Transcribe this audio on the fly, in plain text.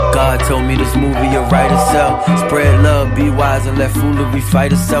God told me this movie will write itself. Spread love, be wise, and let foolery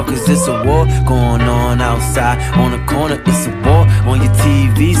fight itself. Cause it's a war going on outside. On the corner, it's a war on your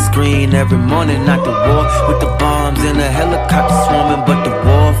TV screen every morning. Not the war with the bombs and the helicopters swarming, but the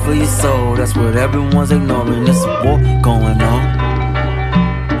war for your soul. That's what everyone's ignoring. It's a war going on.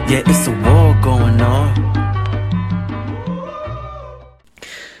 Yeah, it's a war going on.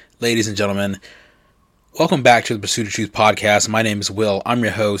 Ladies and gentlemen, welcome back to the Pursuit of Truth podcast. My name is Will. I'm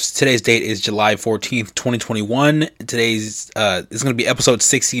your host. Today's date is July 14th, 2021. Today's is going to be episode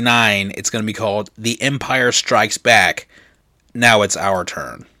 69. It's going to be called The Empire Strikes Back. Now it's our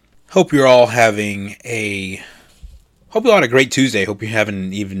turn. Hope you're all having a great Tuesday. Hope you're having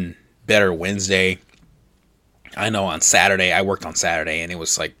an even better Wednesday. I know on Saturday, I worked on Saturday, and it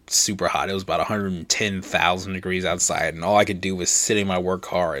was like super hot. It was about 110,000 degrees outside, and all I could do was sit in my work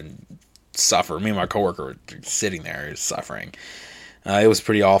car and suffer. Me and my coworker were sitting there suffering. It was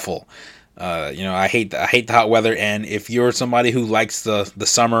pretty awful. I hate the hot weather, and if you're somebody who likes the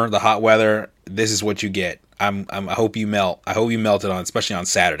summer, the hot weather, this is what you get. I hope you melt. I hope you melted on, especially on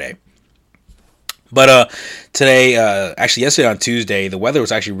Saturday. But today, actually yesterday on Tuesday, the weather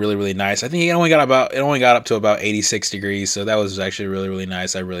was actually really, really nice. I think it only got up to about 86 degrees, so that was actually really, really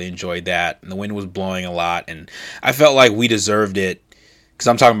nice. I really enjoyed that. And the wind was blowing a lot, and I felt like we deserved it, because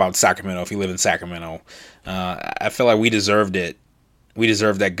I'm talking about Sacramento. If you live in Sacramento, I feel like we deserved it. We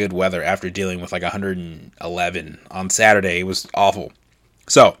deserved that good weather after dealing with like 111 on Saturday. It was awful.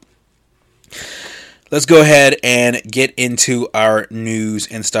 So let's go ahead and get into our news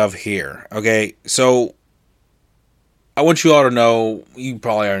and stuff here. Okay, so I want you all to know, you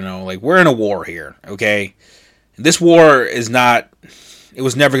probably already know, like, we're in a war here, okay? This war it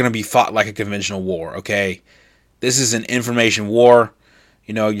was never going to be fought like a conventional war, okay? This is an information war.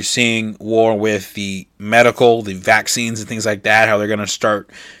 You know, you're seeing war with the medical, the vaccines and things like that, how they're going to start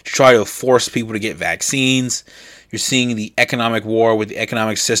to try to force people to get vaccines. You're seeing the economic war with the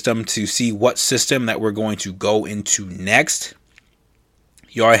economic system to see what system that we're going to go into next.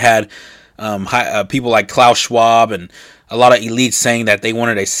 You already had people like Klaus Schwab and a lot of elites saying that they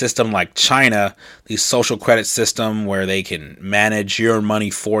wanted a system like China, the social credit system where they can manage your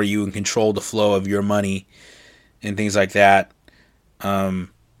money for you and control the flow of your money and things like that.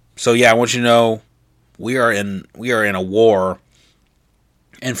 So yeah, I want you to know we are in a war.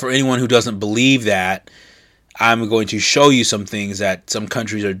 And for anyone who doesn't believe that, I'm going to show you some things that some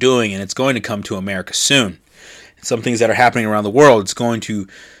countries are doing, and it's going to come to America soon. Some things that are happening around the world, it's going to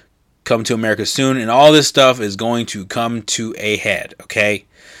come to America soon, and all this stuff is going to come to a head, okay?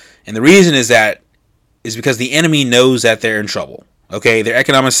 And the reason is because the enemy knows that they're in trouble, okay? Their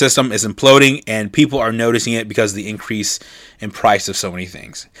economic system is imploding, and people are noticing it because of the increase in price of so many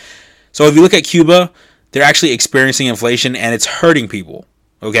things. So if you look at Cuba, they're actually experiencing inflation, and it's hurting people.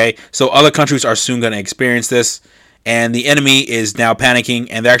 Okay, so other countries are soon going to experience this, and the enemy is now panicking,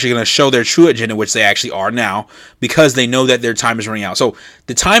 and they're actually going to show their true agenda, which they actually are now, because they know that their time is running out. So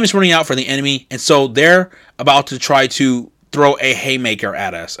the time is running out for the enemy, and so they're about to try to throw a haymaker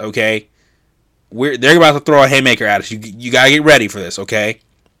at us. Okay, they're about to throw a haymaker at us. You got to get ready for this. Okay,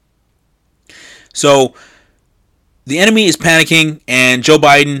 so the enemy is panicking, and Joe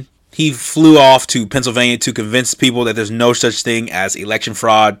Biden, he flew off to Pennsylvania to convince people that there's no such thing as election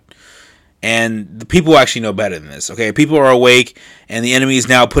fraud. And the people actually know better than this, okay? People are awake, and the enemy is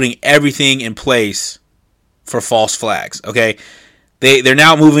now putting everything in place for false flags, okay? They're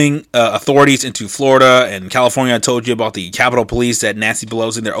now moving authorities into Florida and California. I told you about the Capitol Police at Nancy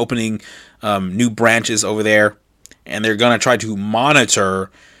Pelosi. They're opening new branches over there, and they're going to try to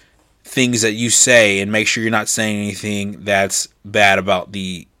monitor things that you say and make sure you're not saying anything that's bad about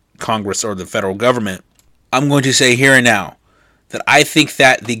the Congress or the federal government. I'm going to say here and now that I think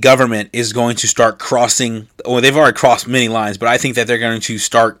that the government is going to start crossing, or they've already crossed many lines, but I think that they're going to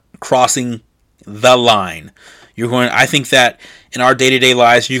start crossing the line. I think that in our day-to-day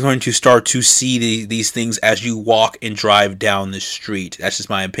lives, you're going to start to see these things as you walk and drive down the street. That's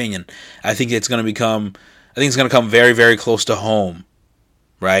just my opinion. I think it's going to come very, very close to home,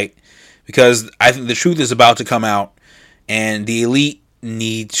 right? Because I think the truth is about to come out, and the elite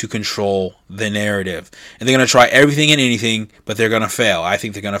need to control the narrative, and they're going to try everything and anything, but they're going to fail. I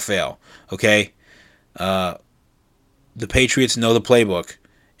think they're going to fail. Okay, the Patriots know the playbook,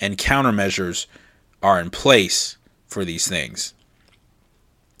 and countermeasures are in place for these things.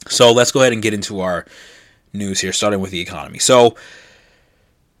 So let's go ahead and get into our news here, starting with the economy. So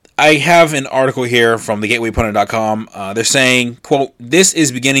I have an article here from thegatewaypundit.com. They're saying, quote, "This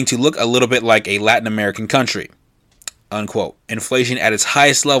is beginning to look a little bit like a Latin American country," unquote. Inflation at its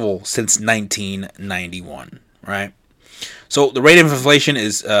highest level since 1991, right? So the rate of inflation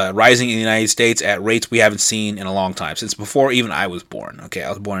is rising in the United States at rates we haven't seen in a long time, since before even I was born. Okay, I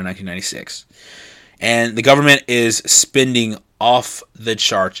was born in 1996. And the government is spending off the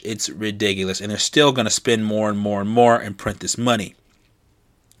charts. It's ridiculous. And they're still going to spend more and more and more and print this money.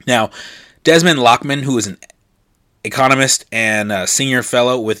 Now, Desmond Lockman, who is an economist and a senior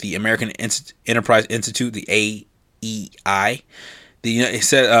fellow with the American Enterprise Institute, the AEI, he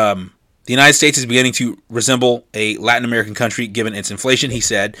said the United States is beginning to resemble a Latin American country given its inflation, he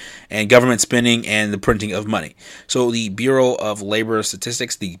said, and government spending and the printing of money. So the Bureau of Labor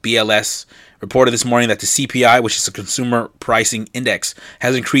Statistics, the BLS, reported this morning that the CPI, which is the Consumer Pricing Index,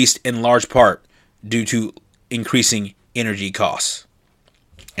 has increased in large part due to increasing energy costs.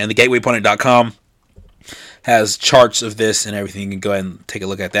 And the GatewayPundit.com has charts of this and everything. You can go ahead and take a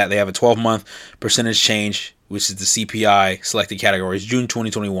look at that. They have a 12-month percentage change, which is the CPI selected categories, June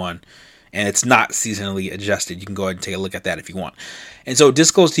 2021. And it's not seasonally adjusted. You can go ahead and take a look at that if you want. And so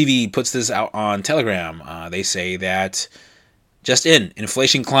Disclose TV puts this out on Telegram. They say that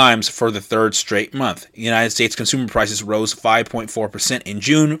inflation climbs for the third straight month. United States consumer prices rose 5.4% in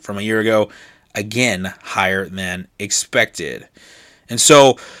June from a year ago, again higher than expected. And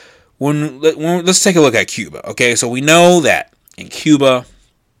so let's take a look at Cuba. Okay, so we know that in Cuba,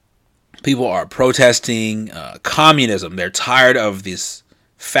 people are protesting communism. They're tired of this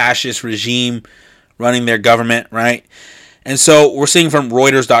fascist regime running their government, right? And so we're seeing from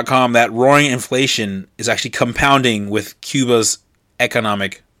Reuters.com that roaring inflation is actually compounding with Cuba's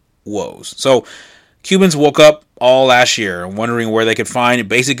economic woes. So Cubans woke up all last year wondering where they could find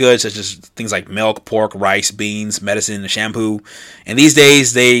basic goods such as things like milk, pork, rice, beans, medicine, shampoo. And these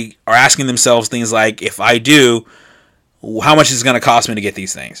days they are asking themselves things like, if I do, how much is it going to cost me to get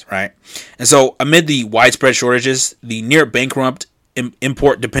these things, right? And so amid the widespread shortages, the near bankrupt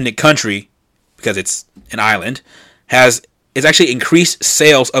import-dependent country, because it's an island, has actually increased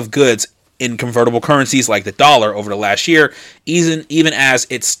sales of goods in convertible currencies like the dollar over the last year, even as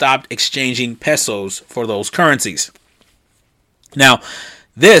it stopped exchanging pesos for those currencies. Now,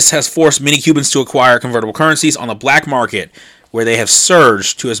 this has forced many Cubans to acquire convertible currencies on the black market, where they have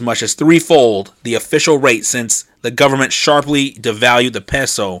surged to as much as threefold the official rate since the government sharply devalued the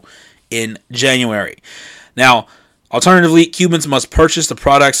peso in January. Now, alternatively, Cubans must purchase the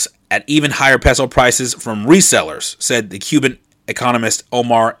products at even higher peso prices from resellers, said the Cuban economist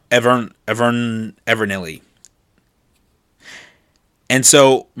Omar Evernilli. And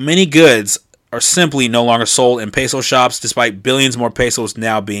so many goods are simply no longer sold in peso shops, despite billions more pesos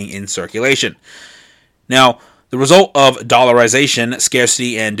now being in circulation. Now, the result of dollarization,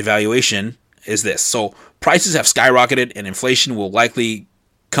 scarcity, and devaluation is this. So prices have skyrocketed, and inflation will likely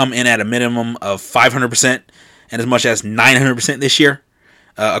come in at a minimum of 500% and as much as 900% this year,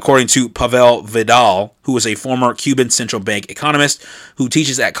 according to Pavel Vidal, who is a former Cuban central bank economist who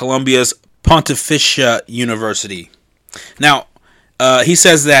teaches at Colombia's Pontificia University. Now, he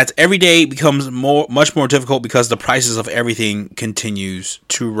says that every day becomes much more difficult because the prices of everything continues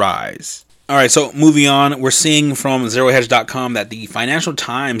to rise. All right, so moving on, we're seeing from ZeroHedge.com that the Financial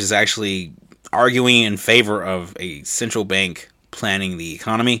Times is actually arguing in favor of a central bank planning the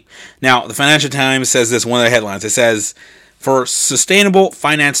economy. Now, the Financial Times says this, one of the headlines. It says, for sustainable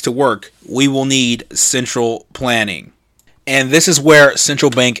finance to work, we will need central planning. And this is where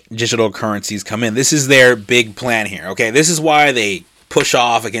central bank digital currencies come in. This is their big plan here, okay? This is why they push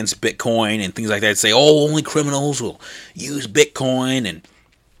off against Bitcoin and things like that. Say, oh, only criminals will use Bitcoin, and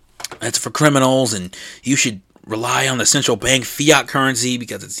that's for criminals, and you should rely on the central bank fiat currency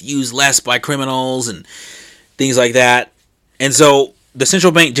because it's used less by criminals and things like that. And so the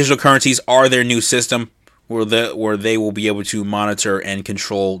central bank digital currencies are their new system where they will be able to monitor and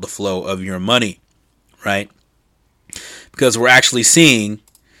control the flow of your money, right? Because we're actually seeing,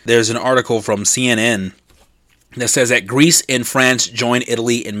 there's an article from CNN that says that Greece and France join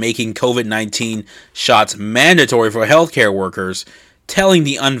Italy in making COVID-19 shots mandatory for healthcare workers, telling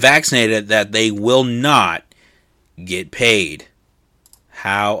the unvaccinated that they will not get paid.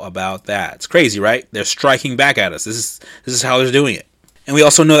 How about that? It's crazy, right? They're striking back at us. This is how they're doing it. And we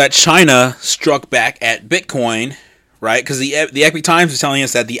also know that China struck back at Bitcoin, right? Because the Epoch Times is telling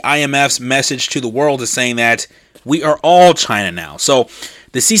us that the IMF's message to the world is saying that we are all China now. So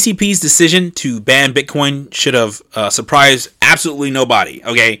the CCP's decision to ban Bitcoin should have surprised absolutely nobody,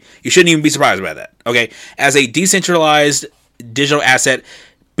 okay? You shouldn't even be surprised by that, okay? As a decentralized digital asset,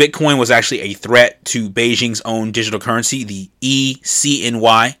 Bitcoin was actually a threat to Beijing's own digital currency, the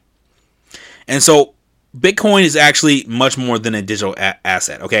ECNY. And so Bitcoin is actually much more than a digital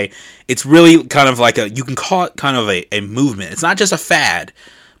asset, okay? It's really kind of like you can call it kind of a movement. It's not just a fad,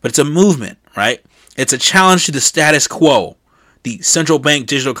 but it's a movement, right? It's a challenge to the status quo, the central bank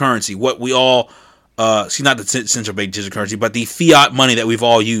digital currency, what we all, not the central bank digital currency, but the fiat money that we've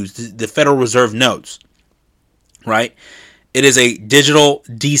all used, the Federal Reserve notes, right? It is a digital,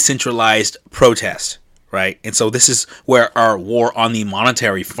 decentralized protest, right? And so this is where our war on the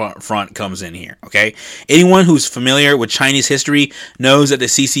monetary front comes in here, okay? Anyone who's familiar with Chinese history knows that the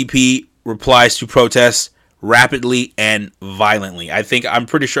CCP replies to protests rapidly and violently. I'm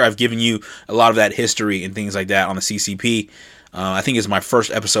pretty sure I've given you a lot of that history and things like that on the CCP. I think it's my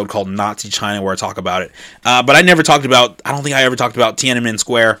first episode called Nazi China where I talk about it. But I don't think I ever talked about Tiananmen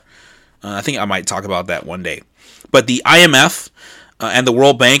Square. I think I might talk about that one day. But the IMF and the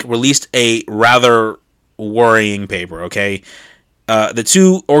World Bank released a rather worrying paper, okay? The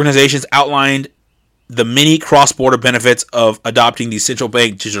two organizations outlined the many cross-border benefits of adopting these central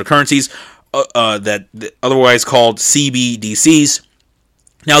bank digital currencies, that otherwise called CBDCs.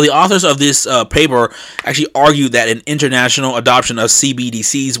 Now, the authors of this paper actually argued that an international adoption of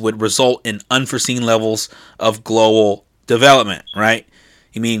CBDCs would result in unforeseen levels of global development, right?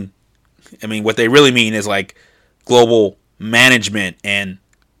 I mean, what they really mean is like global management and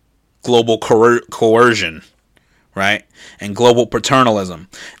global coercion, right? And global paternalism.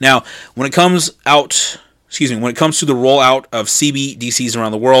 Now, when it comes to the rollout of CBDCs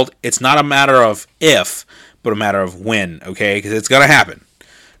around the world, it's not a matter of if, but a matter of when, okay? Because it's going to happen.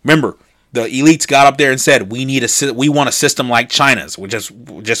 Remember, the elites got up there and said, we want a system like China's, which is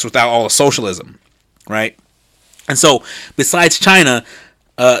just without all the socialism, right? And so, besides China,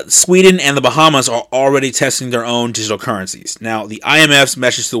 Sweden and the Bahamas are already testing their own digital currencies. Now, the IMF's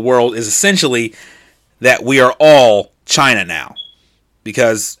message to the world is essentially that we are all China now.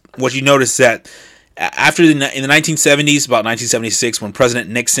 Because what you notice is that in the 1970s, about 1976, when President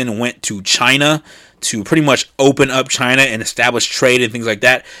Nixon went to China to pretty much open up China and establish trade and things like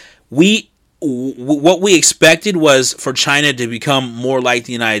that, what we expected was for China to become more like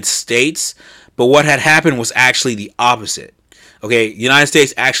the United States, but what had happened was actually the opposite. Okay, the United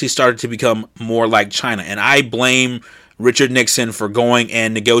States actually started to become more like China, and I blame Richard Nixon for going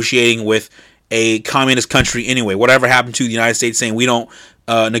and negotiating with a communist country anyway. Whatever happened to the United States saying we don't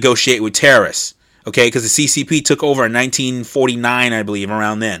negotiate with terrorists, okay, because the CCP took over in 1949, I believe,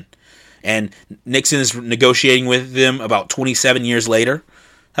 around then. And Nixon is negotiating with them about 27 years later.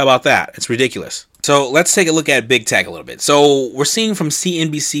 How about that? It's ridiculous. So let's take a look at big tech a little bit. So we're seeing from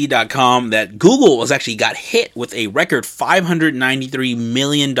CNBC.com that Google has actually got hit with a record $593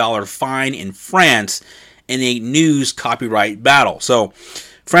 million fine in France in a news copyright battle. So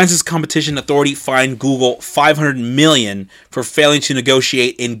France's competition authority fined Google $500 million for failing to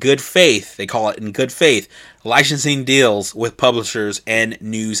negotiate in good faith, they call it in good faith, licensing deals with publishers and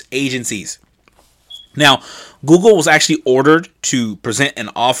news agencies. Now, Google was actually ordered to present an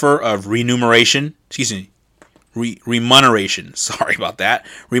offer of remuneration to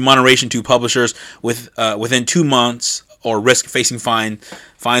publishers within 2 months, or risk facing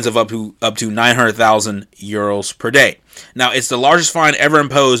fines of up to 900,000 euros per day. Now, it's the largest fine ever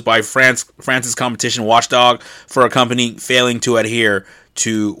imposed by France's competition watchdog for a company failing to adhere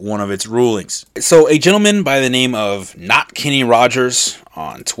to one of its rulings. So a gentleman by the name of Not Kenny Rogers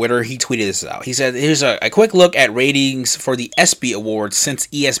on Twitter, he tweeted this out. He said, here's a quick look at ratings for the ESPY Awards since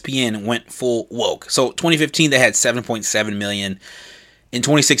ESPN went full woke. So 2015, they had 7.7 million. In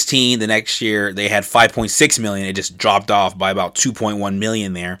 2016, the next year, they had 5.6 million. It just dropped off by about 2.1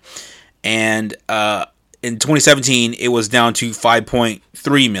 million there. And in 2017, it was down to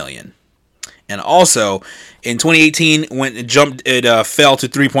 5.3 million. And also, in 2018, when it fell to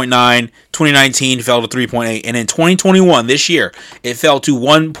 3.9. 2019 fell to 3.8. And in 2021, this year, it fell to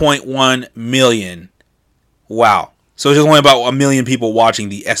 1.1 million. Wow. So there's only about 1 million people watching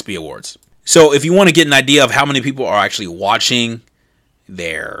the ESPY Awards. So if you want to get an idea of how many people are actually watching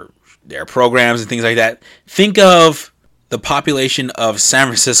their programs and things like that, think of the population of San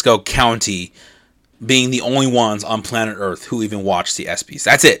Francisco County being the only ones on planet Earth who even watch the ESPYs.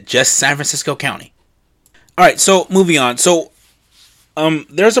 That's it, just San Francisco County. All right, so moving on. So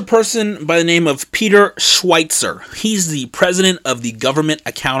there's a person by the name of Peter Schweitzer. He's the president of the Government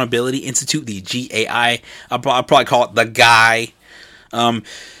Accountability Institute, the GAI. I'll probably call it the guy.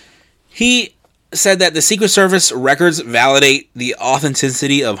 He said that the Secret Service records validate the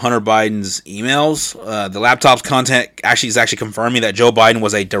authenticity of Hunter Biden's emails. The laptop's content is actually confirming that Joe Biden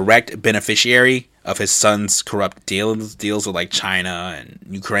was a direct beneficiary of his son's corrupt deals with like China and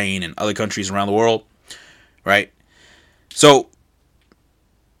Ukraine and other countries around the world, right? So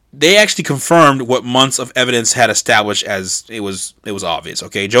they actually confirmed what months of evidence had established as it was obvious.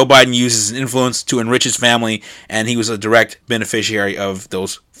 Okay, Joe Biden uses his influence to enrich his family, and he was a direct beneficiary of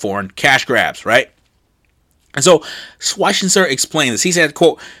those foreign cash grabs, right? And so Schweizer explained this. He said,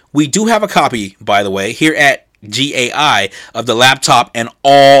 quote, "We do have a copy, by the way, here at GAI of the laptop and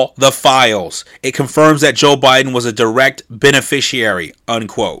all the files. It confirms that Joe Biden was a direct beneficiary,"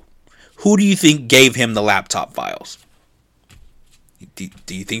 unquote. Who do you think gave him the laptop files?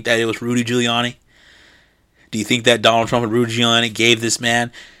 Do you think that it was Rudy Giuliani? Do you think that Donald Trump and Rudy Giuliani gave this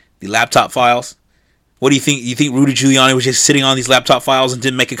man the laptop files? What do you think? You think Rudy Giuliani was just sitting on these laptop files and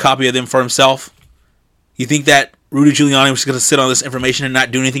didn't make a copy of them for himself? You think that Rudy Giuliani was going to sit on this information and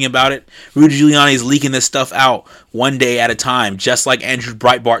not do anything about it? Rudy Giuliani is leaking this stuff out one day at a time, just like Andrew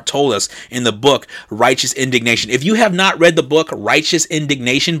Breitbart told us in the book Righteous Indignation. If you have not read the book Righteous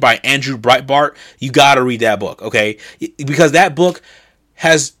Indignation by Andrew Breitbart, you got to read that book, okay? Because that book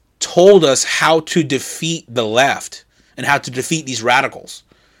has told us how to defeat the left and how to defeat these radicals.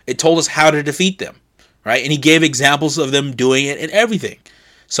 It told us how to defeat them, right? And he gave examples of them doing it and everything.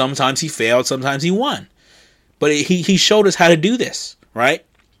 Sometimes he failed, sometimes he won. But he showed us how to do this, right?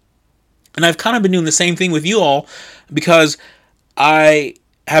 And I've kind of been doing the same thing with you all because I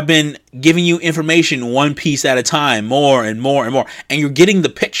have been giving you information one piece at a time, more and more and more. And you're getting the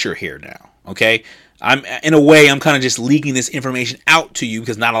picture here now, okay? In a way, I'm kind of just leaking this information out to you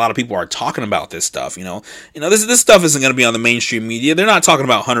because not a lot of people are talking about this stuff, This stuff isn't going to be on the mainstream media. They're not talking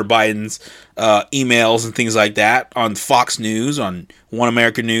about Hunter Biden's emails and things like that on Fox News, on One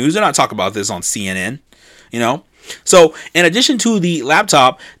American News. They're not talking about this on CNN. So in addition to the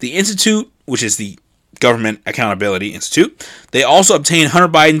laptop, the Institute, which is the Government Accountability Institute, they also obtained Hunter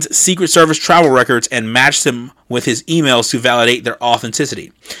Biden's Secret Service travel records and matched them with his emails to validate their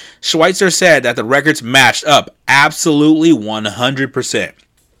authenticity. Schweizer said that the records matched up absolutely 100%.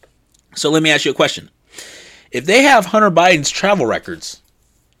 So let me ask you a question. If they have Hunter Biden's travel records,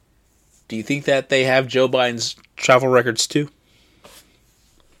 do you think that they have Joe Biden's travel records too?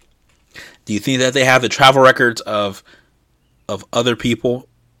 Do you think that they have the travel records of other people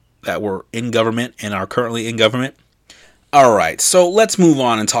that were in government and are currently in government? All right, so let's move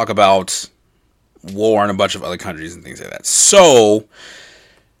on and talk about war in a bunch of other countries and things like that. So,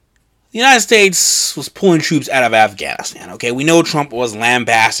 the United States was pulling troops out of Afghanistan. Okay, we know Trump was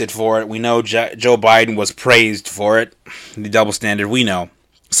lambasted for it. We know Joe Biden was praised for it. The double standard, we know.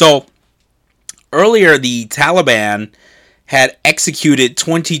 So, earlier the Taliban had executed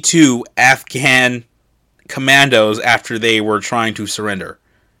 22 Afghan commandos after they were trying to surrender.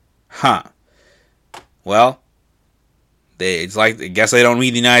 Well, it's like, I guess they don't need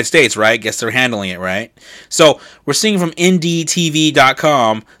the United States, right? Guess they're handling it, right? So, we're seeing from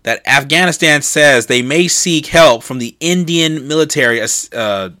NDTV.com that Afghanistan says they may seek help from the Indian military if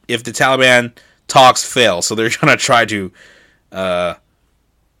the Taliban talks fail. So, they're going to try to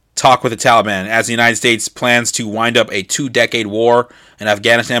talk with the Taliban as the United States plans to wind up a 2-decade war in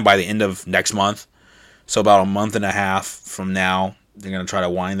Afghanistan by the end of next month. So about a month and a half from now, they're going to try to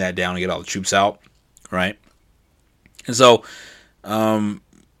wind that down and get all the troops out, right? And so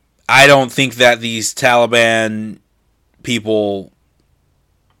I don't think that these Taliban people,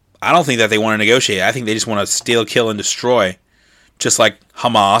 I don't think that they want to negotiate. I think they just want to steal, kill, and destroy, just like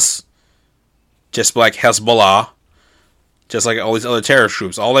Hamas, just like Hezbollah, just like all these other terrorist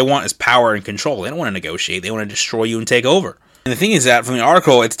groups. All they want is power and control. They don't want to negotiate. They want to destroy you and take over. And the thing is that from the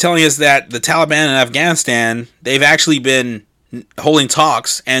article, it's telling us that the Taliban in Afghanistan, they've actually been holding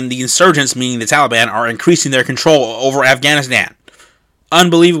talks, and the insurgents, meaning the Taliban, are increasing their control over Afghanistan.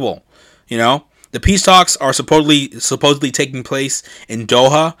 Unbelievable. The peace talks are supposedly taking place in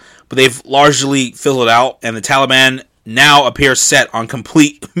Doha, but they've largely fizzled out, and the Taliban now appear set on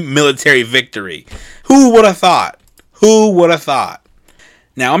complete military victory. Who would have thought? Who would have thought?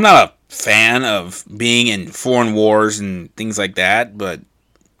 Now, I'm not a fan of being in foreign wars and things like that, but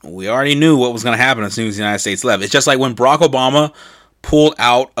we already knew what was going to happen as soon as the United States left. It's just like when Barack Obama pulled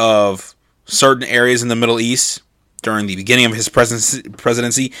out of certain areas in the Middle East during the beginning of his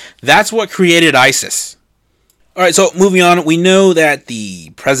presidency. That's what created ISIS. All right, so moving on, we know that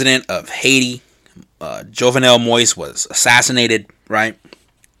the president of Haiti, Jovenel Moise, was assassinated, right?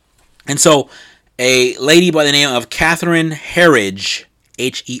 And so a lady by the name of Catherine Herridge,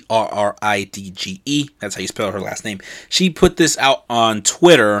 Herridge, that's how you spell her last name, she put this out on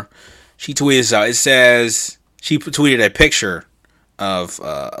Twitter. She tweeted this out. It says, she tweeted a picture of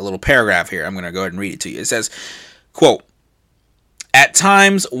a little paragraph here. I'm going to go ahead and read it to you. It says, quote, At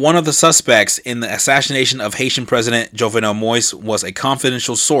times, one of the suspects in the assassination of Haitian President Jovenel Moïse was a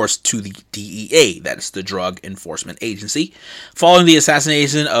confidential source to the DEA, that is the Drug Enforcement Agency. Following the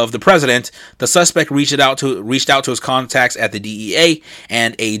assassination of the president, the suspect reached out to his contacts at the DEA,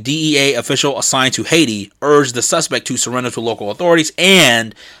 and a DEA official assigned to Haiti urged the suspect to surrender to local authorities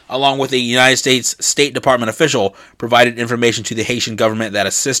and, along with a United States State Department official, provided information to the Haitian government that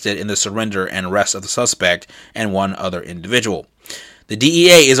assisted in the surrender and arrest of the suspect and one other individual. The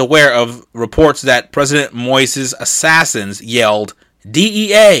DEA is aware of reports that President Moïse's assassins yelled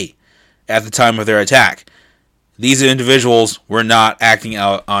DEA at the time of their attack. These individuals were not acting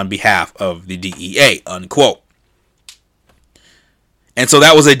out on behalf of the DEA, unquote. And so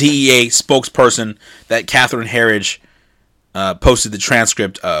that was a DEA spokesperson that Catherine Herridge posted the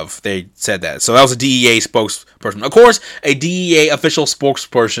transcript of. They said that. So that was a DEA spokesperson. Of course, a DEA official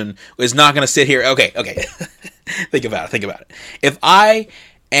spokesperson is not going to sit here. Okay. Think about it. If I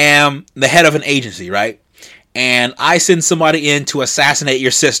am the head of an agency, right, and I send somebody in to assassinate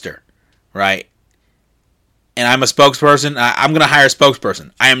your sister, right, and I'm a spokesperson, I'm going to hire a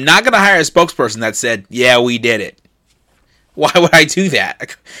spokesperson. I am not going to hire a spokesperson that said, yeah, we did it. Why would I do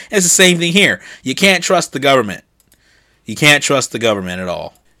that? It's the same thing here. You can't trust the government. You can't trust the government at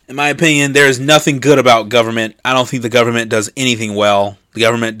all. In my opinion, there is nothing good about government. I don't think the government does anything well. The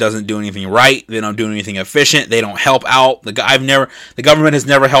government doesn't do anything right. They don't do anything efficient. They don't help out. The government has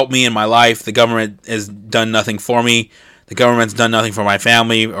never helped me in my life. The government has done nothing for me. The government's done nothing for my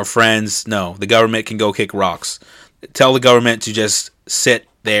family or friends. No, the government can go kick rocks. Tell the government to just sit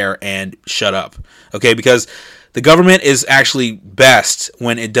there and shut up. Okay, because the government is actually best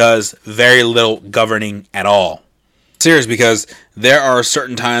when it does very little governing at all. Serious, because there are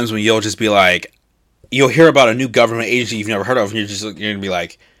certain times when you'll just be like, you'll hear about a new government agency you've never heard of, and you're gonna be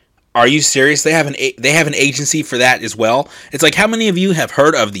like, are you serious? They have an agency for that as well. It's like, how many of you have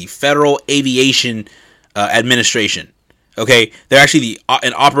heard of the Federal Aviation Administration? Okay, they're actually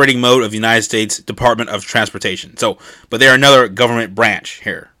an operating mode of the United States Department of Transportation. So, but they're another government branch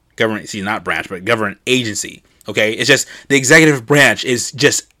here. Government agency. Okay, it's just the executive branch is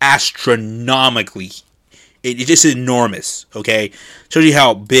just astronomically. It's just enormous, okay? Shows you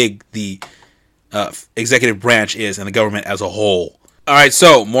how big the executive branch is and the government as a whole. All right,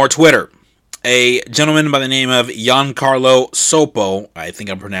 so more Twitter. A gentleman by the name of Giancarlo Sopo, I think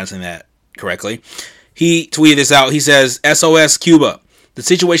I'm pronouncing that correctly, he tweeted this out. He says, SOS Cuba. The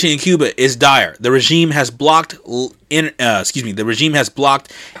situation in Cuba is dire. The regime has blocked internet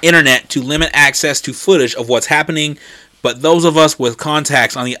to limit access to footage of what's happening. But those of us with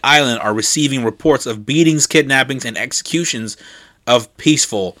contacts on the island are receiving reports of beatings, kidnappings, and executions of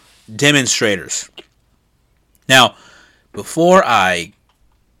peaceful demonstrators. Now, before I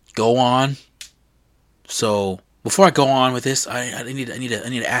go on with this, I need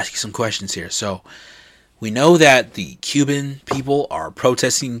to ask you some questions here. So, we know that the Cuban people are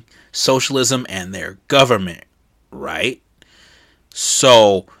protesting socialism and their government, right?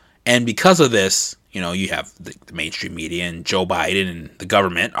 So, and because of this, you have the mainstream media and Joe Biden and the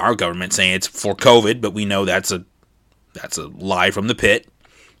government, our government, saying it's for COVID, but we know that's a lie from the pit.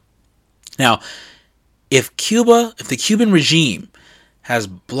 Now, if the Cuban regime has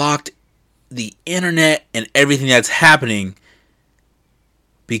blocked the internet and everything that's happening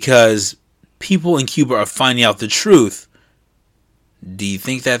because people in Cuba are finding out the truth, do you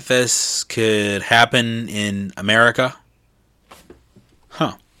think that this could happen in America?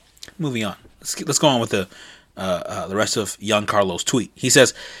 Moving on. Let's go on with the rest of Giancarlo's tweet. He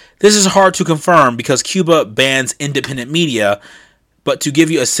says, this is hard to confirm because Cuba bans independent media, but to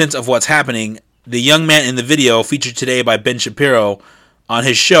give you a sense of what's happening, the young man in the video featured today by Ben Shapiro on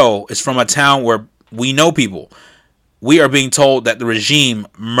his show is from a town where we know people. We are being told that the regime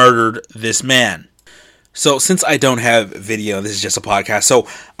murdered this man. So since I don't have video, this is just a podcast, so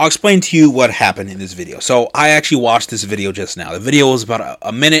I'll explain to you what happened in this video. So I actually watched this video just now. The video was about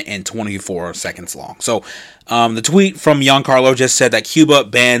a minute and 24 seconds long. So the tweet from Giancarlo just said that Cuba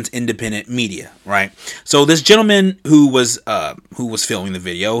bans independent media, right? So this gentleman who was filming the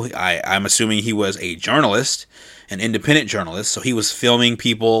video, I'm assuming he was a journalist, an independent journalist, so he was filming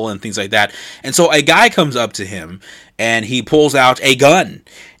people and things like that. And so a guy comes up to him and he pulls out a gun.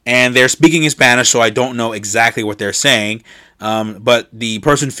 And they're speaking in Spanish, so I don't know exactly what they're saying. But the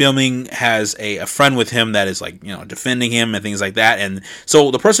person filming has a friend with him that is defending him and things like that. And so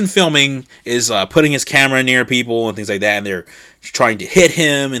the person filming is putting his camera near people and things like that. And they're trying to hit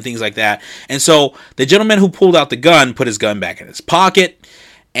him and things like that. And so the gentleman who pulled out the gun put his gun back in his pocket.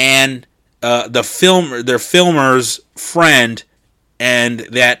 And their filmer's friend and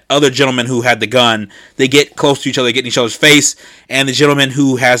that other gentleman who had the gun, they get close to each other, get in each other's face, and the gentleman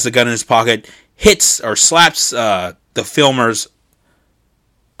who has the gun in his pocket hits or slaps the filmer's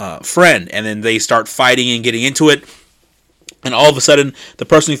friend, and then they start fighting and getting into it. And all of a sudden, the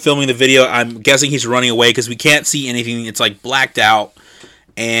person filming the video, I'm guessing he's running away because we can't see anything. It's like blacked out,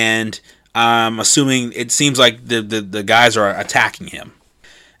 and I'm assuming it seems like the guys are attacking him.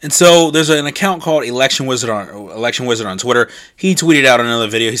 And so there's an account called Election Wizard on Twitter. He tweeted out another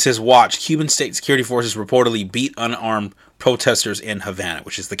video. He says, "Watch, Cuban state security forces reportedly beat unarmed protesters in Havana,"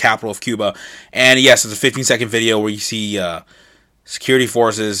 which is the capital of Cuba. And yes, it's a 15-second video where you see security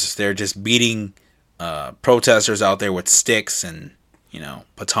forces. They're just beating protesters out there with sticks and,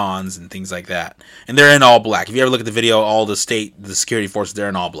 batons and things like that. And they're in all black. If you ever look at the video, all the security forces, they're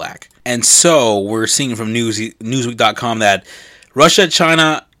in all black. And so we're seeing from Newsweek.com that Russia,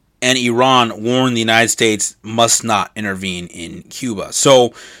 China, and Iran warned the United States must not intervene in Cuba.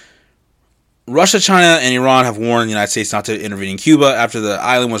 So Russia, China, and Iran have warned the United States not to intervene in Cuba after the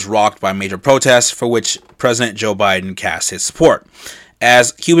island was rocked by major protests for which President Joe Biden cast his support.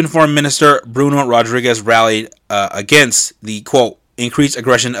 As Cuban Foreign Minister Bruno Rodriguez rallied against the, quote, increased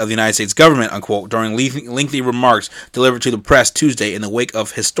aggression of the United States government, unquote, during lengthy remarks delivered to the press Tuesday in the wake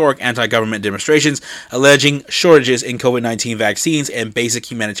of historic anti-government demonstrations alleging shortages in COVID-19 vaccines and basic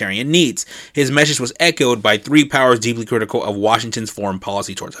humanitarian needs. His message was echoed by three powers deeply critical of Washington's foreign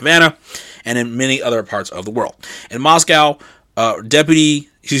policy towards Havana and in many other parts of the world. In Moscow,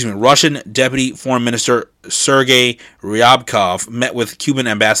 Russian Deputy Foreign Minister Sergei Ryabkov met with Cuban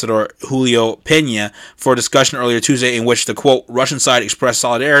Ambassador Julio Peña for a discussion earlier Tuesday in which the, quote, Russian side expressed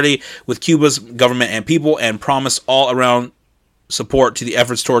solidarity with Cuba's government and people and promised all-around support to the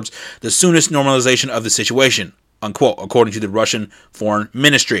efforts towards the soonest normalization of the situation, unquote, according to the Russian Foreign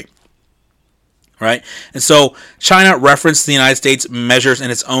Ministry. Right? And so China referenced the United States measures in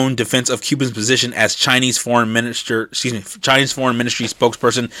its own defense of Cuba's position as Chinese Foreign Ministry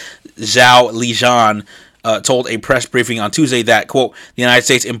spokesperson Zhao Lijian told a press briefing on Tuesday that, quote, the United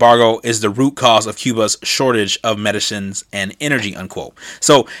States embargo is the root cause of Cuba's shortage of medicines and energy, unquote.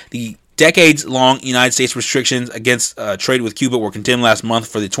 So the decades-long United States restrictions against trade with Cuba were condemned last month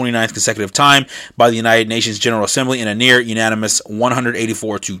for the 29th consecutive time by the United Nations General Assembly in a near-unanimous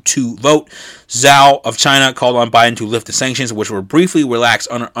 184-2 vote. Zhao of China called on Biden to lift the sanctions, which were briefly relaxed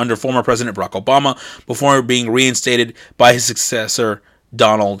under former President Barack Obama before being reinstated by his successor,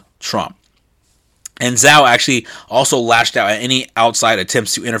 Donald Trump. And Zhao actually also lashed out at any outside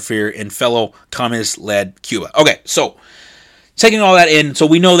attempts to interfere in fellow communist-led Cuba. Okay, so taking all that in, so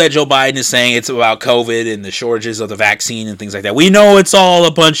we know that Joe Biden is saying it's about COVID and the shortages of the vaccine and things like that. We know it's all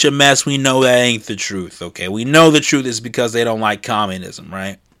a bunch of mess. We know that ain't the truth, okay? We know the truth is because they don't like communism,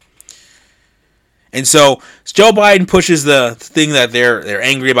 right? And so Joe Biden pushes the thing that they're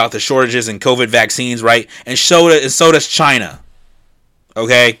angry about the shortages and COVID vaccines, right? And so does China,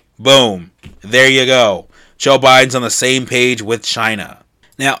 okay? Boom. There you go. Joe Biden's on the same page with China.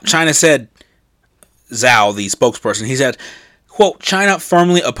 Now, China said, Zhao, the spokesperson, he said, quote, China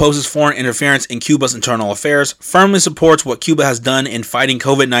firmly opposes foreign interference in Cuba's internal affairs, firmly supports what Cuba has done in fighting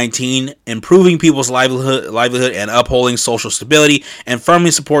COVID-19, improving people's livelihood and upholding social stability, and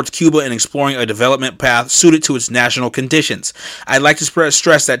firmly supports Cuba in exploring a development path suited to its national conditions. I'd like to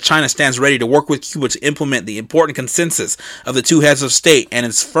stress that China stands ready to work with Cuba to implement the important consensus of the two heads of state and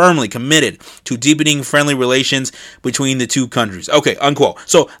is firmly committed to deepening friendly relations between the two countries. Okay, unquote.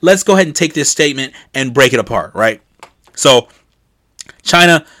 So let's go ahead and take this statement and break it apart, right? So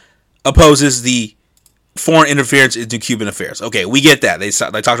China opposes the foreign interference into Cuban affairs. Okay, we get that. They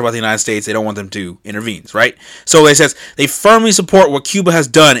talked about the United States. They don't want them to intervene, right? So it says they firmly support what Cuba has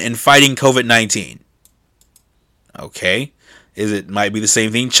done in fighting COVID-19. Okay, might be the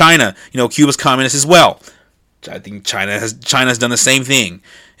same thing. China, Cuba's communist as well. I think China's done the same thing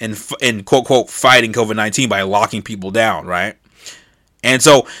in quote quote fighting COVID-19 by locking people down, right? And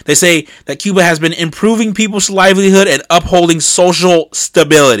so they say that Cuba has been improving people's livelihood and upholding social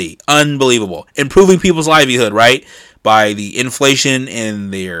stability. Unbelievable. Improving people's livelihood, right? By the inflation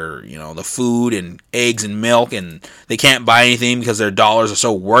in their, the food and eggs and milk, and they can't buy anything because their dollars are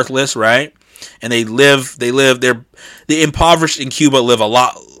so worthless, right? And the impoverished in Cuba live a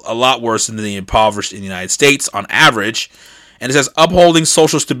lot worse than the impoverished in the United States on average. And it says upholding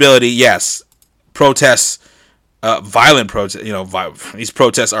social stability, yes. Protests. Violent protests, these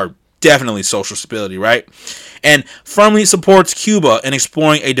protests are definitely social stability, right? And firmly supports Cuba in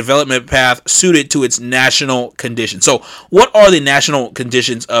exploring a development path suited to its national conditions. So what are the national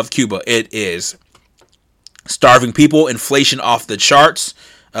conditions of Cuba? It is starving people, inflation off the charts,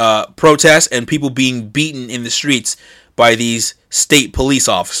 protests, and people being beaten in the streets by these state police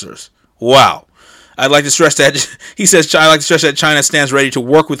officers. Wow. I'd like to stress that, he says, I'd like to stress that China stands ready to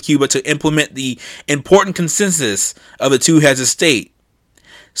work with Cuba to implement the important consensus of the two heads of state.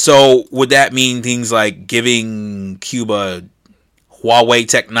 So would that mean things like giving Cuba Huawei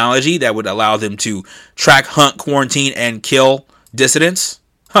technology that would allow them to track, hunt, quarantine, and kill dissidents?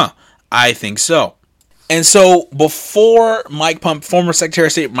 I think so. And so before former Secretary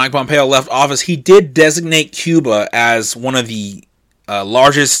of State Mike Pompeo left office, he did designate Cuba as one of the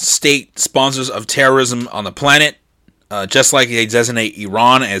largest state sponsors of terrorism on the planet, just like they designate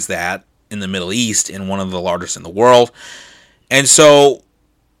Iran as that in the Middle East and one of the largest in the world. And so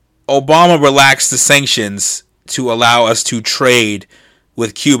Obama relaxed the sanctions to allow us to trade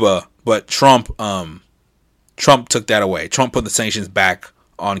with Cuba, but Trump took that away. Trump put the sanctions back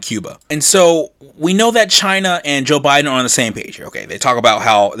on Cuba. And so we know that China and Joe Biden are on the same page here. Okay, they talk about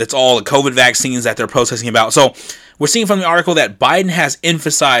how it's all the COVID vaccines that they're protesting about. So we're seeing from the article that Biden has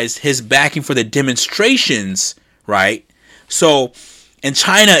emphasized his backing for the demonstrations, right? So, and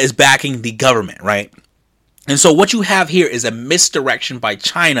China is backing the government, right? And so what you have here is a misdirection by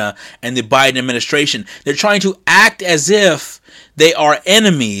China and the Biden administration. They're trying to act as if they are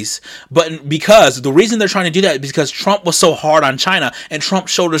enemies, but because the reason they're trying to do that is because Trump was so hard on China and Trump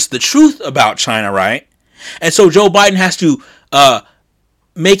showed us the truth about China, right? And so Joe Biden has to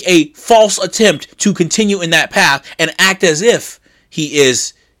make a false attempt to continue in that path and act as if he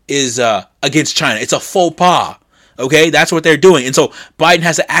is against China. It's a faux pas. Okay, that's what they're doing. And so Biden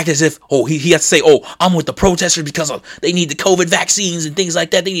has to act as if, he has to say, I'm with the protesters because they need the COVID vaccines and things like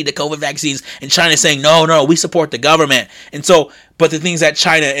that. They need the COVID vaccines. And China's saying, no, we support the government. And so, but the things that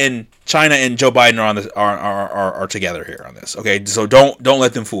China and Joe Biden are on this are together here on this. Okay, so don't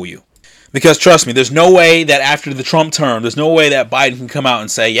let them fool you. Because trust me, there's no way that after the Trump term, there's no way that Biden can come out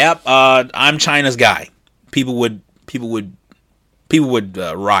and say, yep, I'm China's guy. People would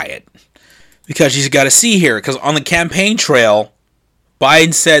riot. Because you got to see here, because on the campaign trail,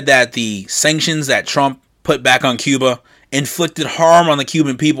 Biden said that the sanctions that Trump put back on Cuba inflicted harm on the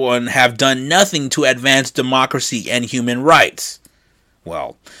Cuban people and have done nothing to advance democracy and human rights.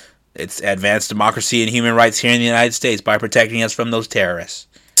 Well, it's advanced democracy and human rights here in the United States by protecting us from those terrorists.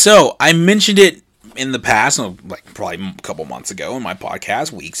 So, I mentioned it in the past, like probably a couple months ago in my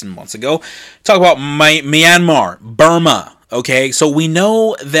podcast, weeks and months ago, talk about Myanmar, Burma. Okay, so we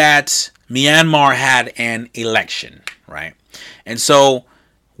know that Myanmar had an election, right? And so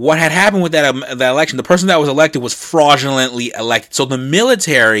what had happened with that election, the person that was elected was fraudulently elected. So the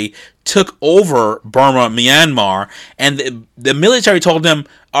military took over Burma, Myanmar, and the military told them,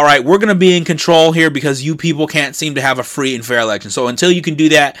 all right, we're going to be in control here because you people can't seem to have a free and fair election. So until you can do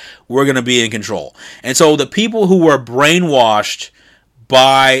that, we're going to be in control. And so the people who were brainwashed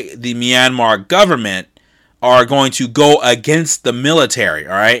by the Myanmar government are going to go against the military,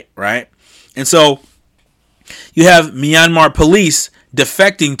 all right? And so you have Myanmar police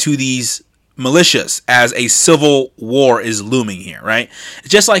defecting to these militias as a civil war is looming here, right?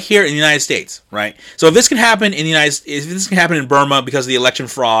 Just like here in the United States, right? So if this can happen in Burma because of the election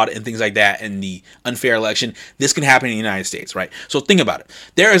fraud and things like that and the unfair election, this can happen in the United States, right? So think about it.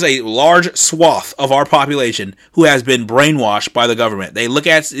 There is a large swath of our population who has been brainwashed by the government. They look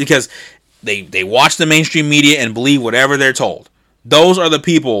at because they watch the mainstream media and believe whatever they're told. Those are the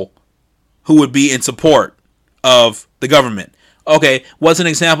people who would be in support of the government. Okay, what's an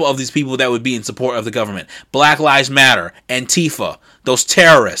example of these people that would be in support of the government? Black Lives Matter, Antifa, those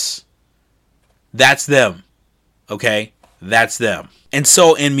terrorists. That's them. Okay, that's them. And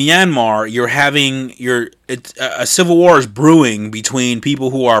so in Myanmar, a civil war is brewing between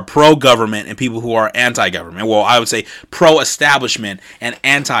people who are pro-government and people who are anti-government. Well, I would say pro-establishment and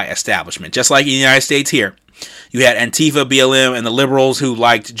anti-establishment. Just like in the United States here. You had Antifa, BLM, and the liberals who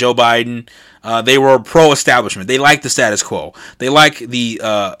liked Joe Biden. They were pro-establishment. They liked the status quo. They like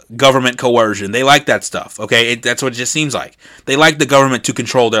the government coercion. They like that stuff. Okay, that's what it just seems like. They like the government to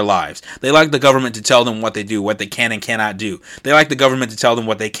control their lives. They like the government to tell them what they do, what they can and cannot do. They like the government to tell them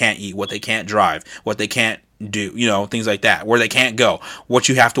what they can't eat, what they can't drive, what they can't do. Things like that. Where they can't go, what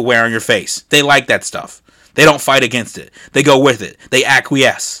you have to wear on your face. They like that stuff. They don't fight against it. They go with it. They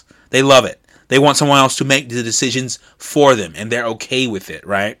acquiesce. They love it. They want someone else to make the decisions for them, and they're okay with it,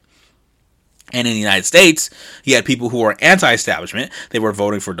 right? And in the United States, you had people who were anti-establishment. They were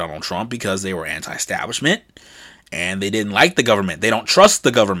voting for Donald Trump because they were anti-establishment, and they didn't like the government. They don't trust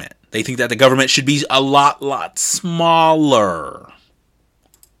the government. They think that the government should be a lot smaller.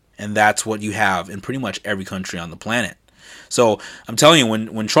 And that's what you have in pretty much every country on the planet. So I'm telling you,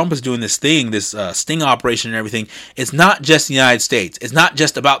 when Trump is doing this thing, this sting operation and everything, it's not just the United States. It's not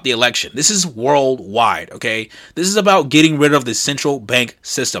just about the election. This is worldwide, okay? This is about getting rid of the central bank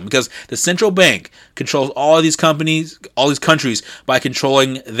system, because the central bank controls all of these companies, all these countries, by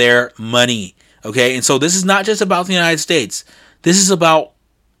controlling their money, okay? And so this is not just about the United States. This is about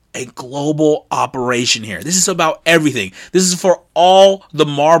a global operation here. This is about everything. This is for all the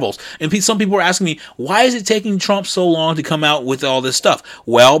marbles. And some people are asking me, why is it taking Trump so long to come out with all this stuff?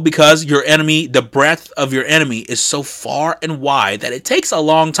 Well, because your enemy, the breadth of your enemy is so far and wide that it takes a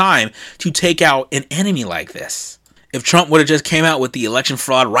long time to take out an enemy like this. If Trump would have just came out with the election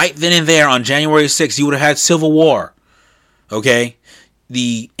fraud right then and there on January 6th, you would have had civil war. Okay?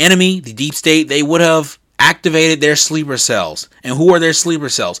 The enemy, the deep state, they would have activated their sleeper cells. And who are their sleeper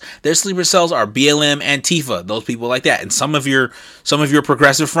cells? Their sleeper cells are BLM, Antifa, those people like that. And some of your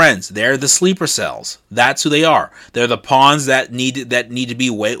progressive friends, they're the sleeper cells. That's who they are. They're the pawns that need to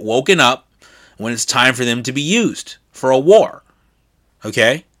be woken up when it's time for them to be used for a war.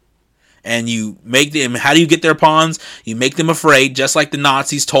 Okay? And you make them, how do you get their pawns? You make them afraid, just like the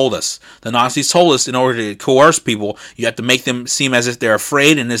Nazis told us. The Nazis told us in order to coerce people, you have to make them seem as if they're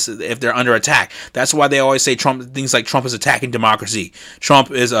afraid and if they're under attack. That's why they always say things like Trump is attacking democracy. Trump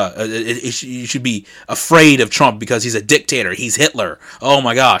is you should be afraid of Trump because he's a dictator. He's Hitler. Oh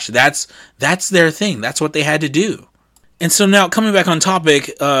my gosh, that's their thing. That's what they had to do. And so now, coming back on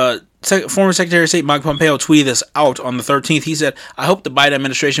topic, former Secretary of State Mike Pompeo tweeted this out on the 13th. He said, I hope the Biden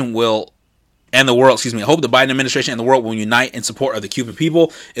administration and the world will unite in support of the Cuban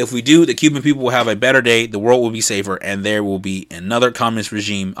people. If we do, the Cuban people will have a better day, the world will be safer, and there will be another communist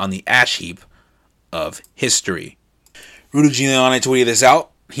regime on the ash heap of history. Rudy Giuliani tweeted this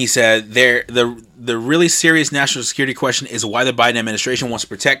out. He said, the really serious national security question is why the Biden administration wants to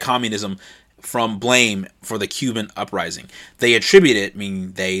protect communism from blame for the Cuban uprising. They attribute it,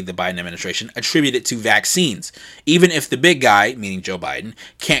 meaning the Biden administration, attribute it to vaccines. Even if the big guy, meaning Joe Biden,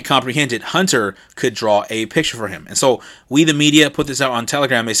 can't comprehend it, Hunter could draw a picture for him. And so we, the media, put this out on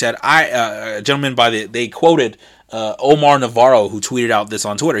Telegram. They said, a gentleman they quoted Omar Navarro, who tweeted out this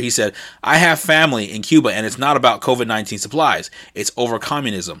on Twitter. He said, I have family in Cuba, and it's not about COVID-19 supplies. It's over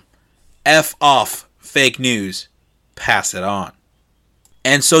communism. F off fake news. Pass it on.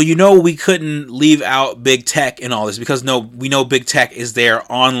 And so, we couldn't leave out big tech in all this because we know big tech is their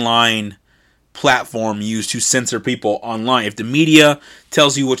online platform used to censor people online. If the media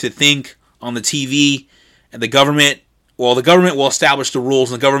tells you what to think on the TV, and the government will establish the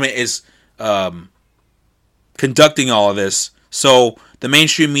rules, and the government is conducting all of this. So the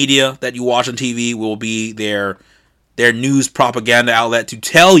mainstream media that you watch on TV will be their news propaganda outlet to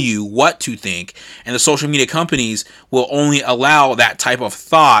tell you what to think, and the social media companies will only allow that type of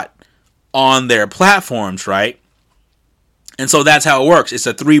thought on their platforms, right? And so that's how it works. It's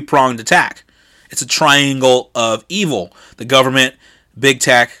a three-pronged attack. It's a triangle of evil: the government, big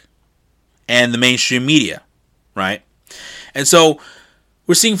tech, and the mainstream media, right? And so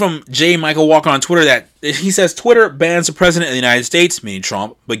we're seeing from J. Michael Walker on Twitter that he says Twitter bans the president of the United States, meaning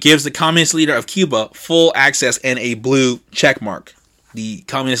Trump, but gives the communist leader of Cuba full access and a blue check mark. The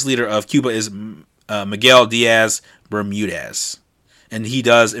communist leader of Cuba is Miguel Diaz Bermudez, and he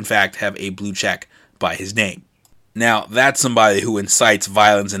does, in fact, have a blue check by his name. Now, that's somebody who incites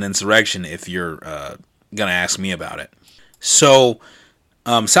violence and insurrection, if you're going to ask me about it. So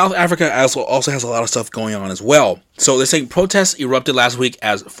South Africa also has a lot of stuff going on as well. So they're saying protests erupted last week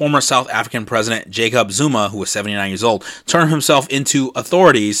as former South African President Jacob Zuma, who was 79 years old, turned himself into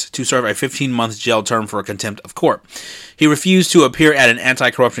authorities to serve a 15-month jail term for contempt of court. He refused to appear at an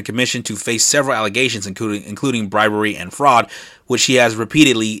anti-corruption commission to face several allegations, including bribery and fraud, which he has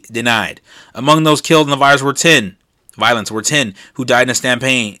repeatedly denied. Among those killed in the violence were 10 who died in a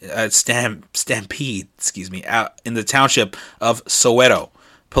stampede, out in the township of Soweto.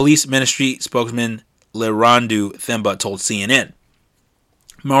 Police ministry spokesman Lerandu Themba told CNN.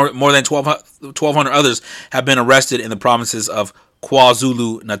 More than 1,200 others have been arrested in the provinces of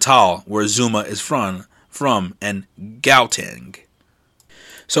KwaZulu-Natal, where Zuma is from, and Gauteng.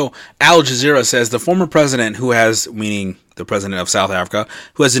 So Al Jazeera says the former president meaning the president of South Africa,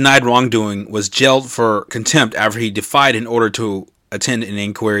 who has denied wrongdoing, was jailed for contempt after he defied in order to attend an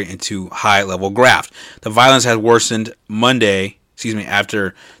inquiry into high-level graft. The violence has worsened as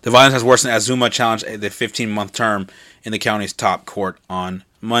Zuma challenged the 15-month term in the county's top court on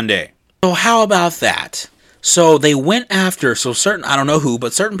Monday. So how about that? So they went after, I don't know who,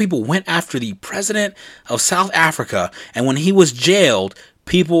 but certain people went after the president of South Africa, and when he was jailed,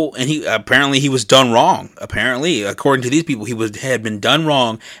 he was done wrong. Apparently, according to these people, had been done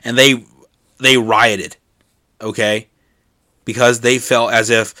wrong, and they rioted. Okay, because they felt as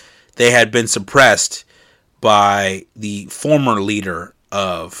if they had been suppressed by the former leader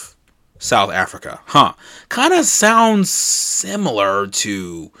of South Africa. Kind of sounds similar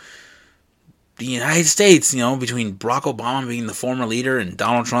to the United States, between Barack Obama being the former leader and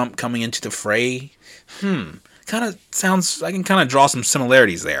Donald Trump coming into the fray. Kind of sounds, I can kind of draw some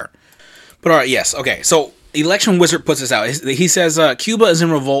similarities there. But alright, yes, okay, so Election Wizard puts this out. He says, Cuba is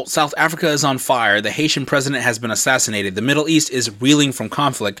in revolt, South Africa is on fire, the Haitian president has been assassinated, the Middle East is reeling from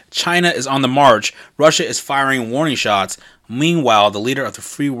conflict, China is on the march, Russia is firing warning shots, meanwhile, the leader of the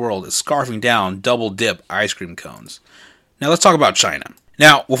free world is scarfing down double-dip ice cream cones. Now, let's talk about China.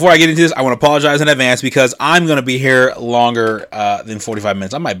 Now, before I get into this, I want to apologize in advance because I'm going to be here longer than 45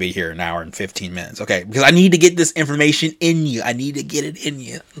 minutes. I might be here an hour and 15 minutes, okay? Because I need to get this information in you. I need to get it in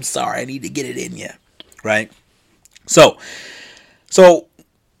you. I'm sorry, I need to get it in you, right? So when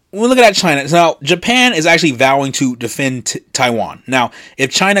we look at China, now Japan is actually vowing to defend Taiwan. Now, if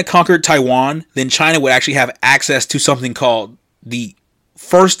China conquered Taiwan, then China would actually have access to something called the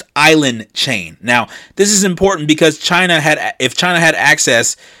First Island Chain. Now, this is important because if China had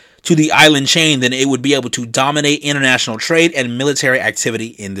access to the island chain, then it would be able to dominate international trade and military activity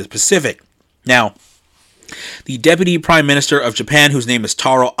in the Pacific. Now, the Deputy Prime Minister of Japan, whose name is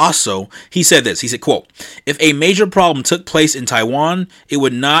Taro Aso, he said this. He said, quote, "If a major problem took place in Taiwan, it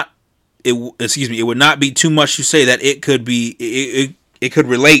would not be too much to say that it could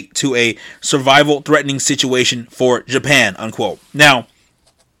relate to a survival threatening situation for Japan," unquote. Now,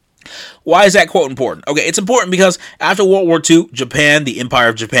 why is that quote important? Okay, it's important because after World War II, Japan, the Empire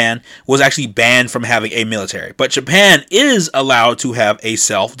of Japan, was actually banned from having a military. But Japan is allowed to have a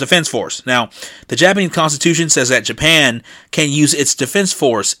self-defense force. Now, the Japanese Constitution says that Japan can use its defense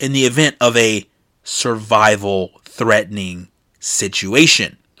force in the event of a survival-threatening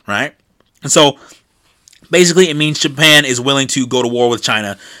situation, right? And so, basically, it means Japan is willing to go to war with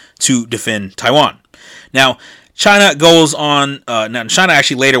China to defend Taiwan. Now, China goes on. China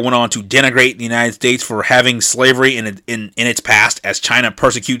actually later went on to denigrate the United States for having slavery in its past, as China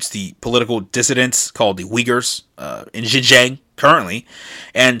persecutes the political dissidents called the Uyghurs in Xinjiang currently,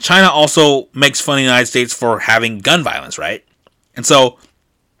 and China also makes fun of the United States for having gun violence, right? And so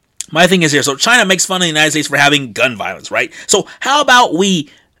my thing is here. So China makes fun of the United States for having gun violence, right? So how about we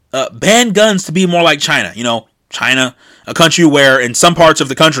ban guns to be more like China? China, a country where in some parts of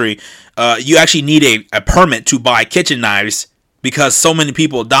the country, you actually need a permit to buy kitchen knives because so many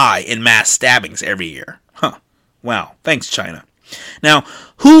people die in mass stabbings every year. Wow. Thanks, China. Now,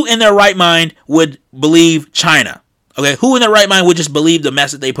 who in their right mind would believe China? Okay, who in their right mind would just believe the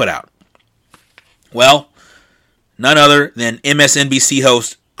mess that they put out? Well, none other than MSNBC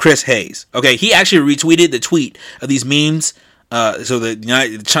host Chris Hayes. Okay, he actually retweeted the tweet of these memes.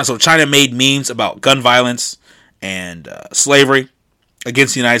 So China made memes about gun violence and slavery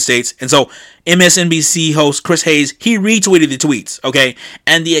against the United States. And so MSNBC host Chris Hayes, he retweeted the tweets, okay?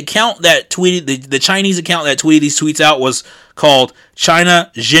 And the account that tweeted, the Chinese account that tweeted these tweets out was called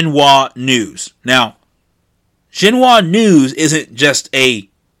China Xinhua News. Now, Xinhua News isn't just a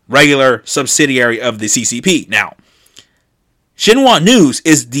regular subsidiary of the CCP. Now, Xinhua News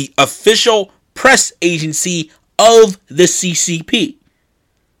is the official press agency of the CCP.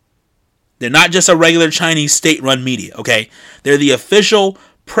 They're not just a regular Chinese state-run media, okay? They're the official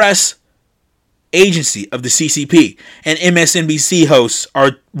press agency of the CCP. And MSNBC hosts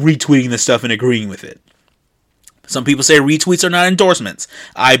are retweeting this stuff and agreeing with it. Some people say retweets are not endorsements.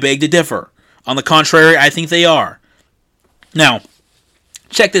 I beg to differ. On the contrary, I think they are. Now,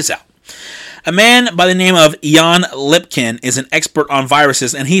 check this out. A man by the name of Jan Lipkin is an expert on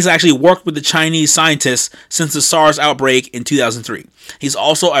viruses, and he's actually worked with the Chinese scientists since the SARS outbreak in 2003. He's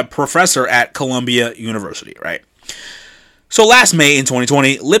also a professor at Columbia University, right? So last May in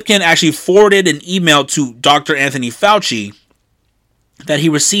 2020, Lipkin actually forwarded an email to Dr. Anthony Fauci that he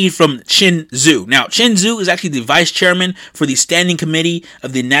received from Chen Zhu. Now, Chen Zhu is actually the vice chairman for the Standing Committee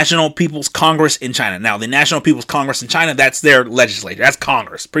of the National People's Congress in China. Now, the National People's Congress in China, that's their legislature. That's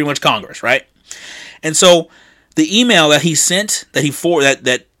Congress, pretty much Congress, right? And so the email that he sent,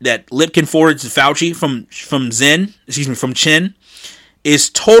 that Lipkin forwarded to Fauci from Chen, is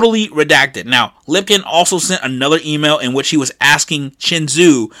totally redacted. Now, Lipkin also sent another email in which he was asking Chen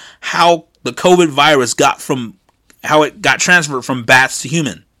Zhu how the COVID virus got transferred from bats to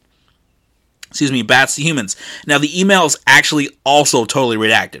humans. Now, the email is actually also totally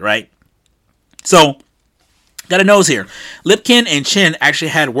redacted, right? So, got a nose here. Lipkin and Chen actually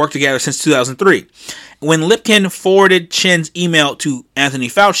had worked together since 2003. When Lipkin forwarded Chen's email to Anthony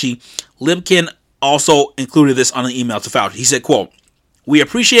Fauci, Lipkin also included this on the email to Fauci. He said, quote, "We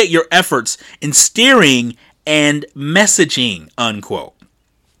appreciate your efforts in steering and messaging, unquote.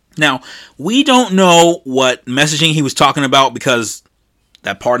 Now, we don't know what messaging he was talking about because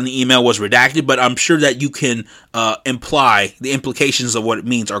that part in the email was redacted, but I'm sure that you can imply the implications of what it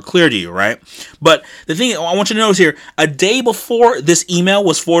means are clear to you, right? But the thing I want you to notice here, a day before this email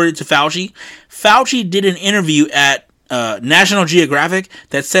was forwarded to Fauci, Fauci did an interview at National Geographic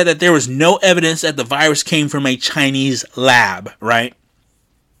that said that there was no evidence that the virus came from a Chinese lab, right?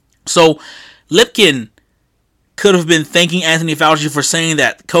 So Lipkin could have been thanking Anthony Fauci for saying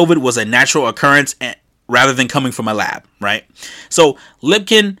that COVID was a natural occurrence rather than coming from a lab, right? So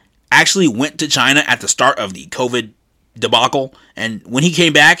Lipkin actually went to China at the start of the COVID debacle, and when he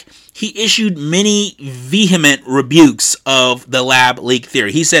came back, he issued many vehement rebukes of the lab leak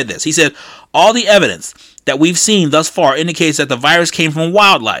theory. He said this. He said, all the evidence that we've seen thus far indicates that the virus came from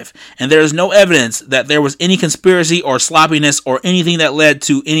wildlife, and there is no evidence that there was any conspiracy or sloppiness or anything that led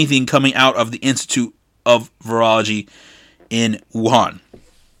to anything coming out of the Institute of Virology in Wuhan.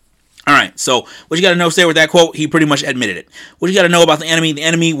 All right, so what you got to know there with that quote, he pretty much admitted it. What you got to know about the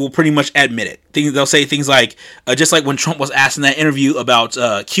enemy will pretty much admit it. They'll say things like, just like when Trump was asked in that interview about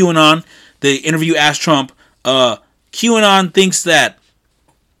QAnon, the interview asked Trump, QAnon thinks that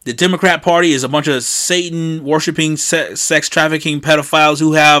the Democrat Party is a bunch of Satan-worshipping, sex trafficking pedophiles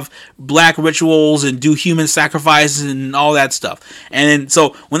who have black rituals and do human sacrifices and all that stuff. And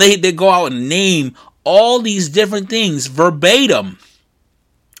so when they go out and name all these different things verbatim,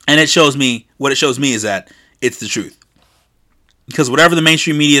 and what it shows me is that it's the truth. Because whatever the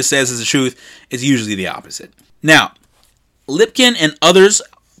mainstream media says is the truth, it's usually the opposite. Now, Lipkin and others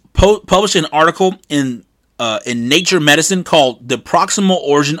published an article in Nature Medicine called The Proximal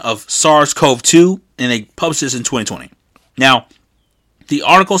Origin of SARS-CoV-2, and they published this in 2020. Now, the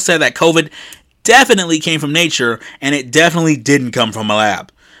article said that COVID definitely came from nature, and it definitely didn't come from a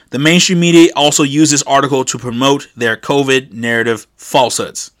lab. The mainstream media also used this article to promote their COVID narrative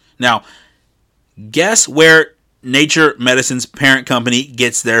falsehoods. Now, guess where Nature Medicine's parent company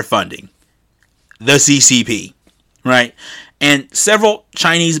gets their funding? The CCP, right? And several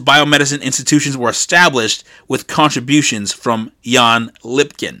Chinese biomedicine institutions were established with contributions from Jan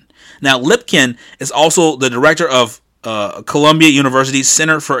Lipkin. Now, Lipkin is also the director of Columbia University's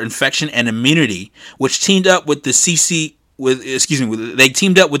Center for Infection and Immunity, which teamed up with the they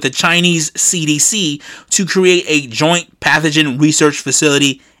teamed up with the Chinese CDC to create a joint pathogen research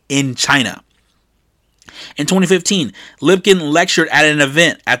facility in China. In 2015, Lipkin lectured at an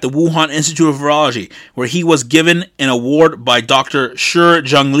event at the Wuhan Institute of Virology, where he was given an award by Dr. Shi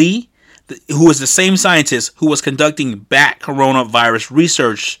Zhengli, who is the same scientist who was conducting bat coronavirus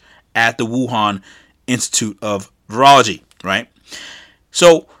research at the Wuhan Institute of Virology, right?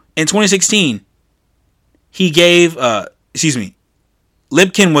 So, in 2016,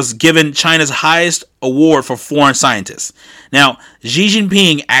 Lipkin was given China's highest award for foreign scientists. Now, Xi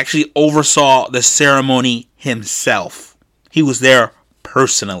Jinping actually oversaw the ceremony himself. He was there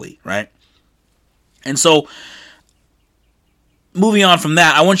personally, right? And so, moving on from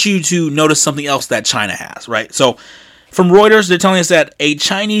that, I want you to notice something else that China has, right? So, from Reuters, they're telling us that a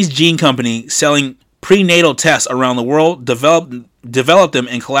Chinese gene company selling prenatal tests around the world developed them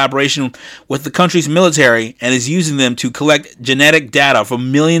in collaboration with the country's military and is using them to collect genetic data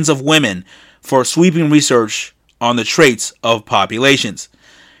from millions of women for sweeping research on the traits of populations.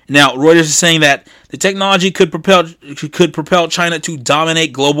 Now, Reuters is saying that the technology could propel China to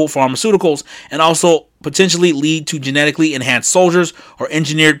dominate global pharmaceuticals and also potentially lead to genetically enhanced soldiers or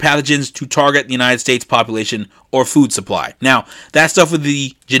engineered pathogens to target the United States population or food supply. Now, that stuff with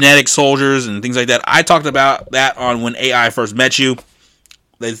the genetic soldiers and things like that, I talked about that on When AI First Met You.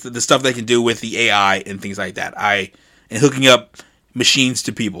 The stuff they can do with the AI and things like that. And hooking up machines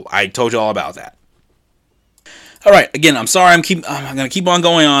to people. I told you all about that. All right, again, I'm sorry I'm going to keep on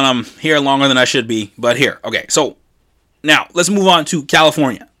going on. I'm here longer than I should be, but here. Okay, so now let's move on to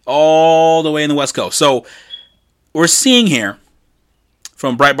California, all the way in the West Coast. So we're seeing here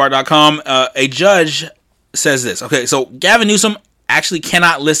from Breitbart.com, a judge says this. Okay, so Gavin Newsom actually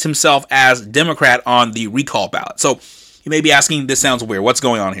cannot list himself as Democrat on the recall ballot. So you may be asking, this sounds weird. What's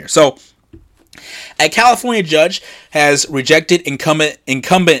going on here? So a California judge has rejected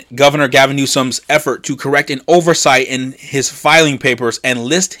incumbent Governor Gavin Newsom's effort to correct an oversight in his filing papers and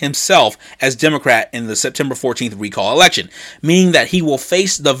list himself as Democrat in the September 14th recall election, meaning that he will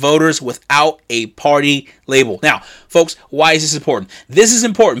face the voters without a party label. Now, folks, why is this important? This is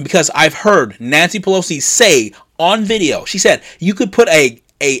important because I've heard Nancy Pelosi say on video, she said, you could put a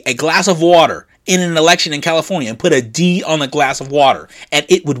glass of water in an election in California and put a D on a glass of water and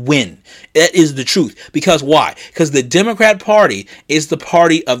it would win. That is the truth. Because why? Because the Democrat Party is the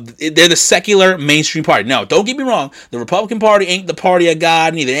party of, they're the secular mainstream party. Now, don't get me wrong. The Republican Party ain't the party of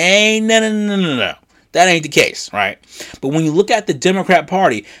God neither. Ain't no. That ain't the case, right? But when you look at the Democrat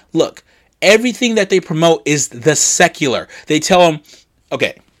Party, look, everything that they promote is the secular. They tell them,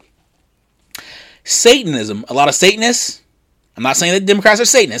 okay, Satanism, a lot of Satanists, I'm not saying that Democrats are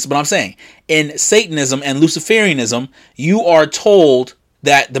Satanists, but I'm saying in Satanism and Luciferianism, you are told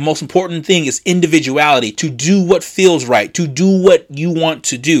that the most important thing is individuality, to do what feels right, to do what you want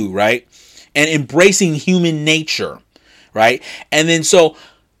to do, right? And embracing human nature, right? And then so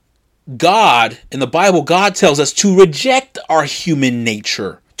God, in the Bible, God tells us to reject our human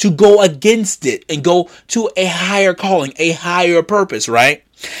nature, to go against it and go to a higher calling, a higher purpose, right?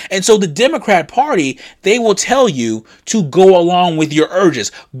 And so the Democrat Party, they will tell you to go along with your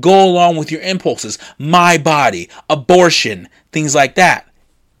urges, go along with your impulses, my body, abortion, things like that,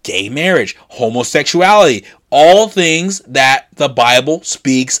 gay marriage, homosexuality, all things that the Bible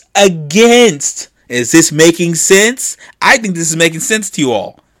speaks against. Is this making sense? I think this is making sense to you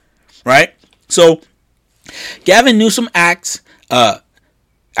all, right? So Gavin Newsom acts,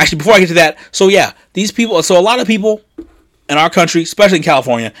 actually, before I get to that, so yeah, these people, so a lot of people in our country, especially in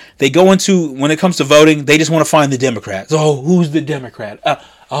California, they go into, when it comes to voting, they just want to find the Democrat. Oh, who's the Democrat?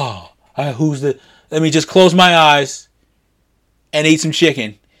 Who's the, let me just close my eyes and eat some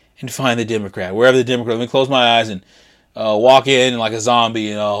chicken and find the Democrat. Wherever the Democrat, let me close my eyes and walk in like a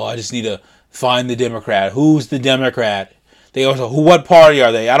zombie, and I just need to find the Democrat. Who's the Democrat? They also, what party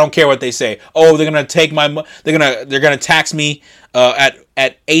are they? I don't care what they say. Oh, they're gonna take my, they're gonna tax me at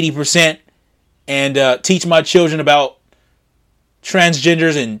 80% and teach my children about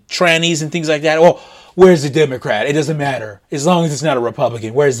transgenders and trannies and things like that. Oh, where's the Democrat? It doesn't matter. As long as it's not a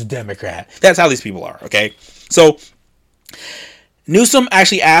Republican, where's the Democrat? That's how these people are, okay? So Newsom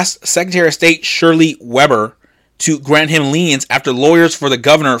actually asked Secretary of State Shirley Weber to grant him lenience after lawyers for the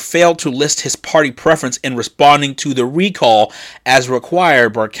governor failed to list his party preference in responding to the recall as required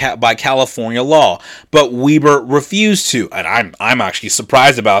by California law. But Weber refused to, and I'm actually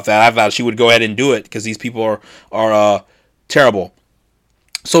surprised about that. I thought she would go ahead and do it because these people are terrible.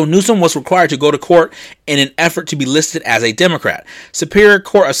 So Newsom was required to go to court in an effort to be listed as a Democrat. Superior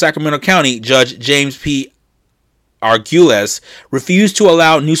Court of Sacramento County Judge James P. Arguelles refused to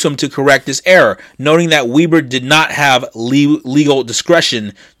allow Newsom to correct this error, noting that Weber did not have legal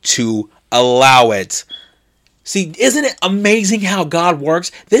discretion to allow it. See, isn't it amazing how God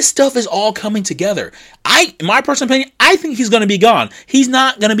works? This stuff is all coming together. In my personal opinion, I think he's going to be gone. He's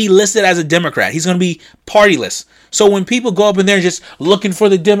not going to be listed as a Democrat. He's going to be partyless. So when people go up in there just looking for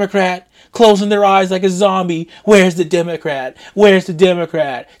the Democrat, closing their eyes like a zombie, where's the Democrat? Where's the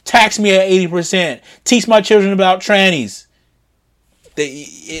Democrat? Tax me at 80%. Teach my children about trannies.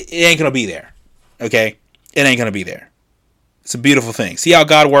 It ain't going to be there. Okay? It ain't going to be there. It's a beautiful thing. See how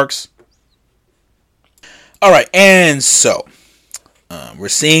God works? All right, and so we're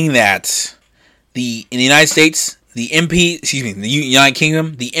seeing that in the United States, the United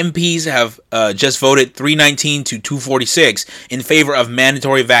Kingdom, the MPs have just voted 319 to 246 in favor of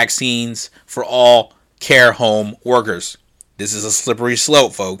mandatory vaccines for all care home workers. This is a slippery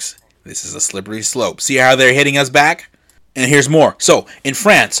slope, folks. This is a slippery slope. See how they're hitting us back? And here's more. So, in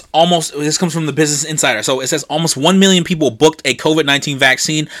France, this comes from the Business Insider. So, it says almost 1 million people booked a COVID-19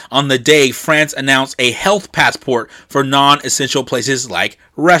 vaccine on the day France announced a health passport for non-essential places like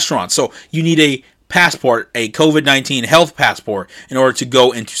restaurants. So, you need a passport, a COVID-19 health passport, in order to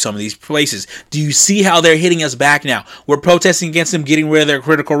go into some of these places. Do you see how they're hitting us back now? We're protesting against them getting rid of their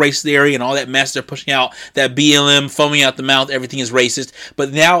critical race theory and all that mess they're pushing out, that BLM, foaming out the mouth, everything is racist.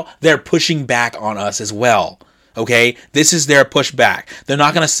 But now they're pushing back on us as well. Okay, this is their pushback. They're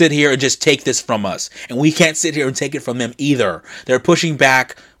not going to sit here and just take this from us. And we can't sit here and take it from them either. They're pushing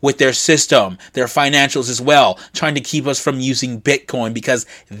back with their system, their financials as well, trying to keep us from using Bitcoin because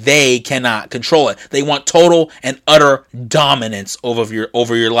they cannot control it. They want total and utter dominance over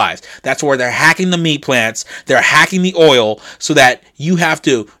your lives. That's where they're hacking the meat plants. They're hacking the oil so that you have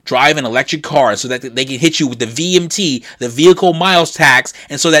to drive an electric car so that they can hit you with the VMT, the vehicle miles tax,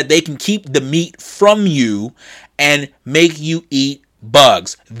 and so that they can keep the meat from you and make you eat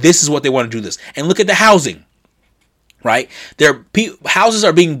bugs. This is what they want to do this. And look at the housing, right? Houses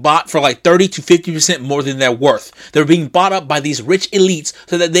are being bought for like 30 to 50% more than they're worth. They're being bought up by these rich elites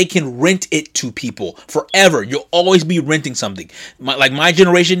so that they can rent it to people forever. You'll always be renting something. My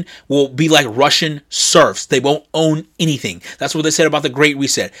generation will be like Russian serfs. They won't own anything. That's what they said about the Great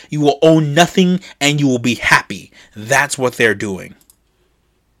Reset. You will own nothing and you will be happy. That's what they're doing.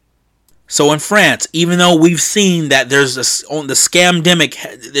 So in France, even though we've seen that there's on the scamdemic,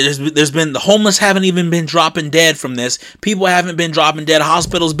 there's been, the homeless haven't even been dropping dead from this. People haven't been dropping dead.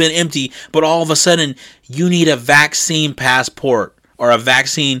 Hospitals been empty. But all of a sudden, you need a vaccine passport or a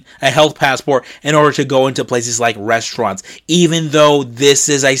health passport in order to go into places like restaurants. Even though this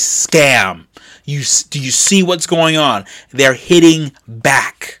is a scam. Do you see what's going on? They're hitting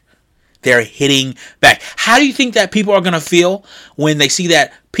back. They're hitting back. How do you think that people are going to feel when they see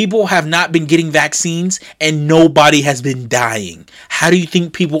that people have not been getting vaccines and nobody has been dying? How do you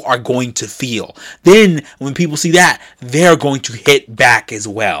think people are going to feel? Then when people see that, they're going to hit back as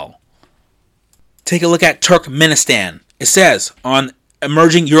well. Take a look at Turkmenistan. It says on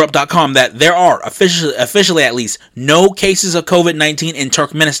emergingeurope.com that there are officially at least no cases of COVID-19 in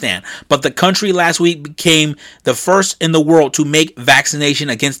Turkmenistan, but the country last week became the first in the world to make vaccination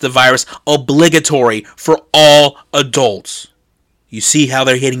against the virus obligatory for all adults. You see how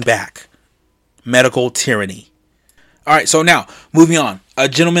they're hitting back. Medical tyranny. All right, so now moving on. A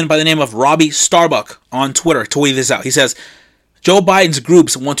gentleman by the name of Robbie Starbuck on Twitter tweeted this out. He says, Joe Biden's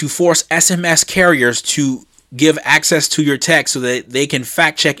groups want to force SMS carriers to give access to your text so that they can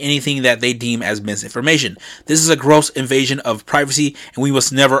fact check anything that they deem as misinformation. This is a gross invasion of privacy, and we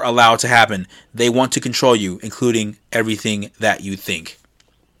must never allow it to happen. They want to control you, including everything that you think.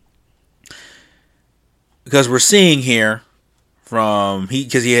 Because we're seeing here from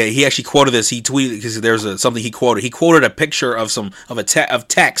he actually quoted this. He tweeted because there's something he quoted. He quoted a picture of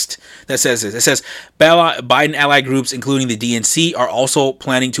text that says this. It says Biden ally groups, including the DNC, are also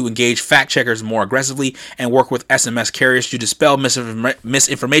planning to engage fact checkers more aggressively and work with SMS carriers to dispel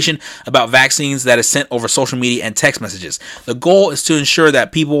misinformation about vaccines that is sent over social media and text messages. The goal is to ensure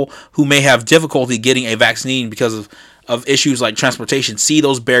that people who may have difficulty getting a vaccine because of issues like transportation see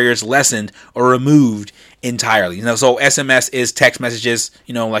those barriers lessened or removed entirely. So SMS is text messages,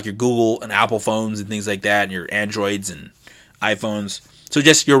 like your Google and Apple phones and things like that, and your Androids and iPhones. So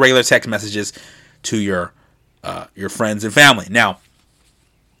just your regular text messages to your friends and family. Now,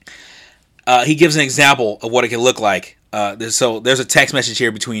 he gives an example of what it can look like. There's a text message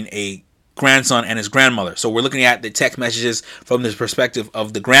here between a grandson and his grandmother. So we're looking at the text messages from the perspective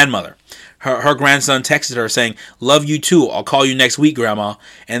of the grandmother. Her grandson texted her saying, "Love you too. I'll call you next week, Grandma."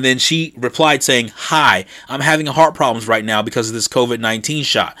 And then she replied saying, "Hi, I'm having heart problems right now because of this COVID-19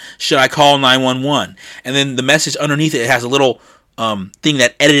 shot. Should I call 911?" And then the message underneath it has a little thing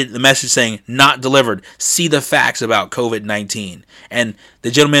that edited the message saying, "Not delivered. See the facts about COVID-19." And the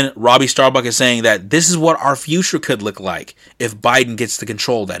gentleman, Robbie Starbuck, is saying that this is what our future could look like if Biden gets the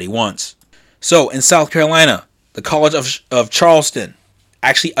control that he wants. So in South Carolina, the College of Charleston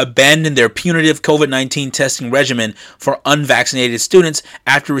actually abandoned their punitive COVID-19 testing regimen for unvaccinated students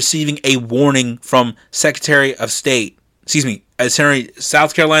after receiving a warning from South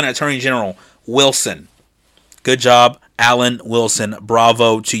Carolina Attorney General Wilson. Good job, Alan Wilson.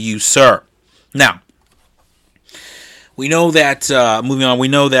 Bravo to you, sir. Now, we know that, moving on,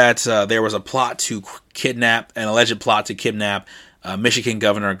 there was an alleged plot to kidnap Michigan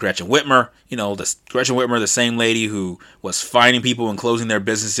Governor Gretchen Whitmer. Gretchen Whitmer, the same lady who was fining people and closing their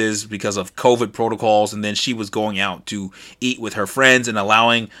businesses because of COVID protocols, and then she was going out to eat with her friends and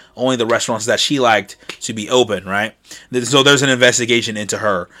allowing only the restaurants that she liked to be open, right? So there's an investigation into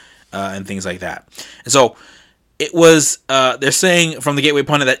her and things like that. And so it was, they're saying from the Gateway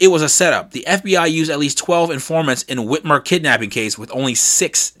Pundit that it was a setup. The FBI used at least 12 informants in Whitmer kidnapping case with only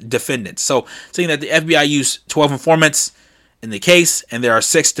 6 defendants. So saying that the FBI used 12 informants in the case, and there are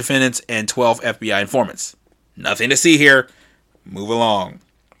 6 defendants and 12 FBI informants. Nothing to see here. Move along.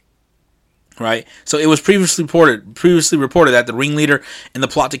 Right? So it was previously reported that the ringleader in the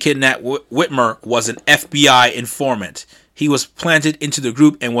plot to kidnap Whitmer was an FBI informant. He was planted into the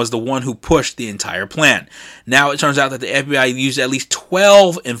group and was the one who pushed the entire plan. Now it turns out that the FBI used at least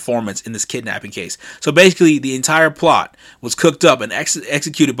 12 informants in this kidnapping case. So basically, the entire plot was cooked up and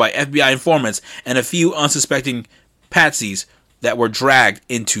executed by FBI informants and a few unsuspecting patsies that were dragged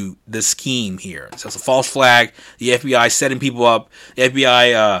into the scheme here. So it's a false flag. The FBI setting people up. The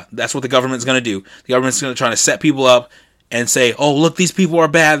FBI, that's what the government's going to do. The government's going to try to set people up and say, "Oh, look, these people are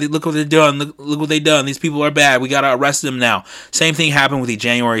bad. Look what they're doing. Look what they've done. These people are bad. We got to arrest them now." Same thing happened with the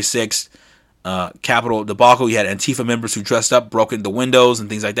January 6th Capitol debacle. You had Antifa members who dressed up, broke into windows and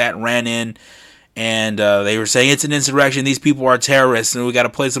things like that, and ran in. And they were saying it's an insurrection. These people are terrorists, and we got to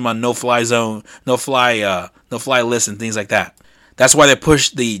place them on no-fly zone, no-fly list, and things like that. That's why they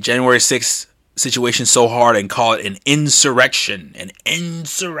pushed the January 6th situation so hard and call it an insurrection. An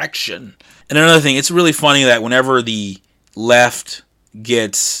insurrection. And another thing, it's really funny that whenever the left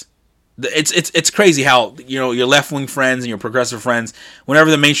gets it's crazy how, your left-wing friends and your progressive friends, whenever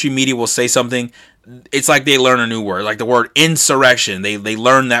the mainstream media will say something, it's like they learn a new word, like the word insurrection. They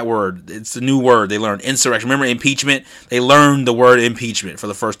learn that word. It's a new word. They learn insurrection. Remember impeachment? They learned the word impeachment for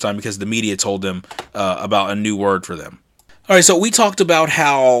the first time because the media told them about a new word for them. All right, so we talked about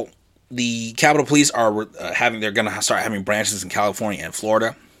how the Capitol Police are they're going to start having branches in California and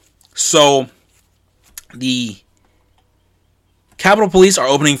Florida. So the Capitol Police are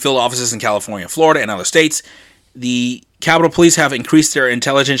opening field offices in California, Florida, and other states. The Capitol Police have increased their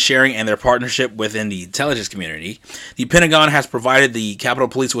intelligence sharing and their partnership within the intelligence community. The Pentagon has provided the Capitol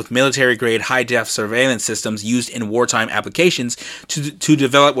Police with military-grade high-def surveillance systems used in wartime applications to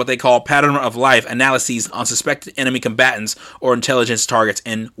develop what they call pattern-of-life analyses on suspected enemy combatants or intelligence targets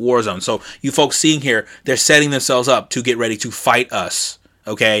in war zones. So you folks seeing here, they're setting themselves up to get ready to fight us.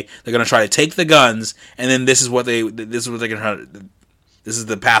 Okay, they're gonna try to take the guns, and then this is the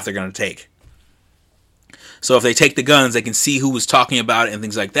path they're gonna take. So if they take the guns, they can see who was talking about it and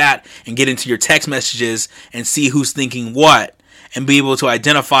things like that, and get into your text messages and see who's thinking what, and be able to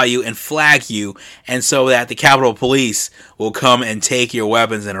identify you and flag you, and so that the Capitol Police will come and take your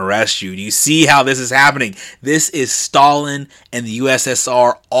weapons and arrest you. Do you see how this is happening? This is Stalin and the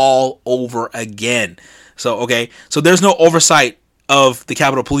USSR all over again. So there's no oversight of the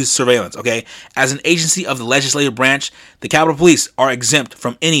Capitol Police surveillance, okay? As an agency of the legislative branch, the Capitol Police are exempt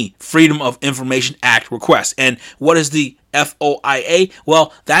from any Freedom of Information Act requests. And what is the FOIA?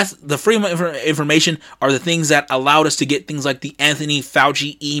 Well, that's the Freedom of Information are the things that allowed us to get things like the Anthony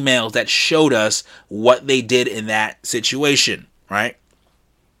Fauci emails that showed us what they did in that situation, right?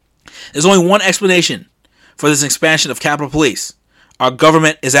 There's only one explanation for this expansion of Capitol Police. Our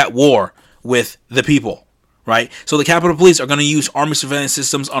government is at war with the people. Right? So the Capitol Police are going to use Army surveillance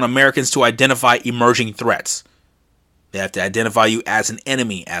systems on Americans to identify emerging threats. They have to identify you as an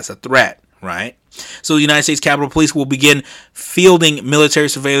enemy, as a threat, right? So the United States Capitol Police will begin fielding military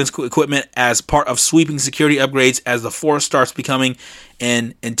surveillance equipment as part of sweeping security upgrades as the force starts becoming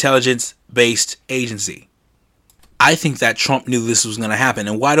an intelligence-based agency. I think that Trump knew this was going to happen.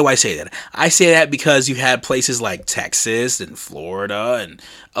 And why do I say that? I say that because you had places like Texas and Florida and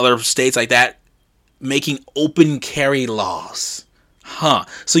other states like that making open carry laws.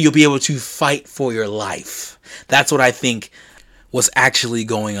 So you'll be able to fight for your life. That's what I think was actually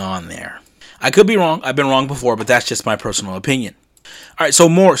going on there. I could be wrong. I've been wrong before, but that's just my personal opinion. All right, so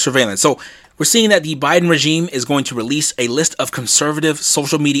more surveillance. So we're seeing that the Biden regime is going to release a list of conservative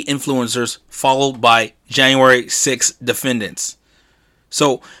social media influencers followed by January 6 defendants.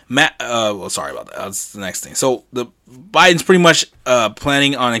 So, sorry about that. That's the next thing. So, the Biden's pretty much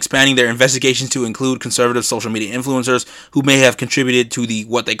planning on expanding their investigations to include conservative social media influencers who may have contributed to the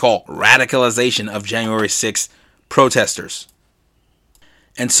what they call radicalization of January 6th protesters.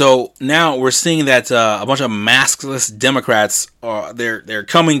 And so now we're seeing that a bunch of maskless Democrats they're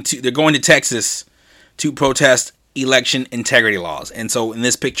going to Texas to protest election integrity laws. And so in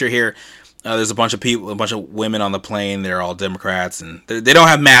this picture here, there's a bunch of women on the plane. They're all Democrats, and they don't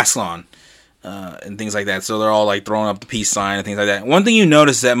have masks on and things like that. So they're all like throwing up the peace sign and things like that. One thing you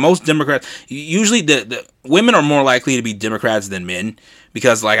notice is that most Democrats, usually the women are more likely to be Democrats than men,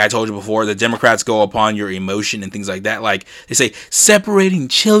 because like I told you before, the Democrats go upon your emotion and things like that. Like they say, separating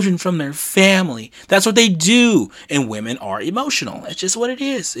children from their family. That's what they do. And women are emotional. It's just what it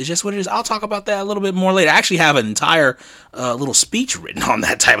is. I'll talk about that a little bit more later. I actually have an entire little speech written on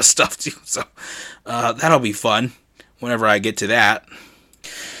that type of stuff too. So that'll be fun whenever I get to that.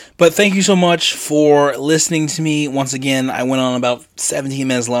 But thank you so much for listening to me. Once again, I went on about 17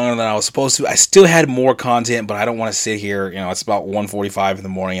 minutes longer than I was supposed to. I still had more content, but I don't want to sit here. It's about 1:45 in the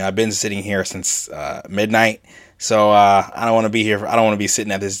morning. I've been sitting here since midnight. So I don't want to be here. I don't want to be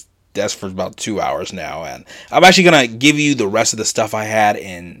sitting at this desk for about 2 hours now. And I'm actually going to give you the rest of the stuff I had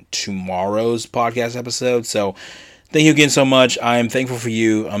in tomorrow's podcast episode. So thank you again so much. I'm thankful for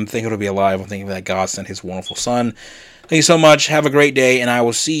you. I'm thankful to be alive. I'm thankful that God sent his wonderful son. Thank you so much. Have a great day, and I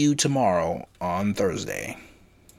will see you tomorrow on Thursday.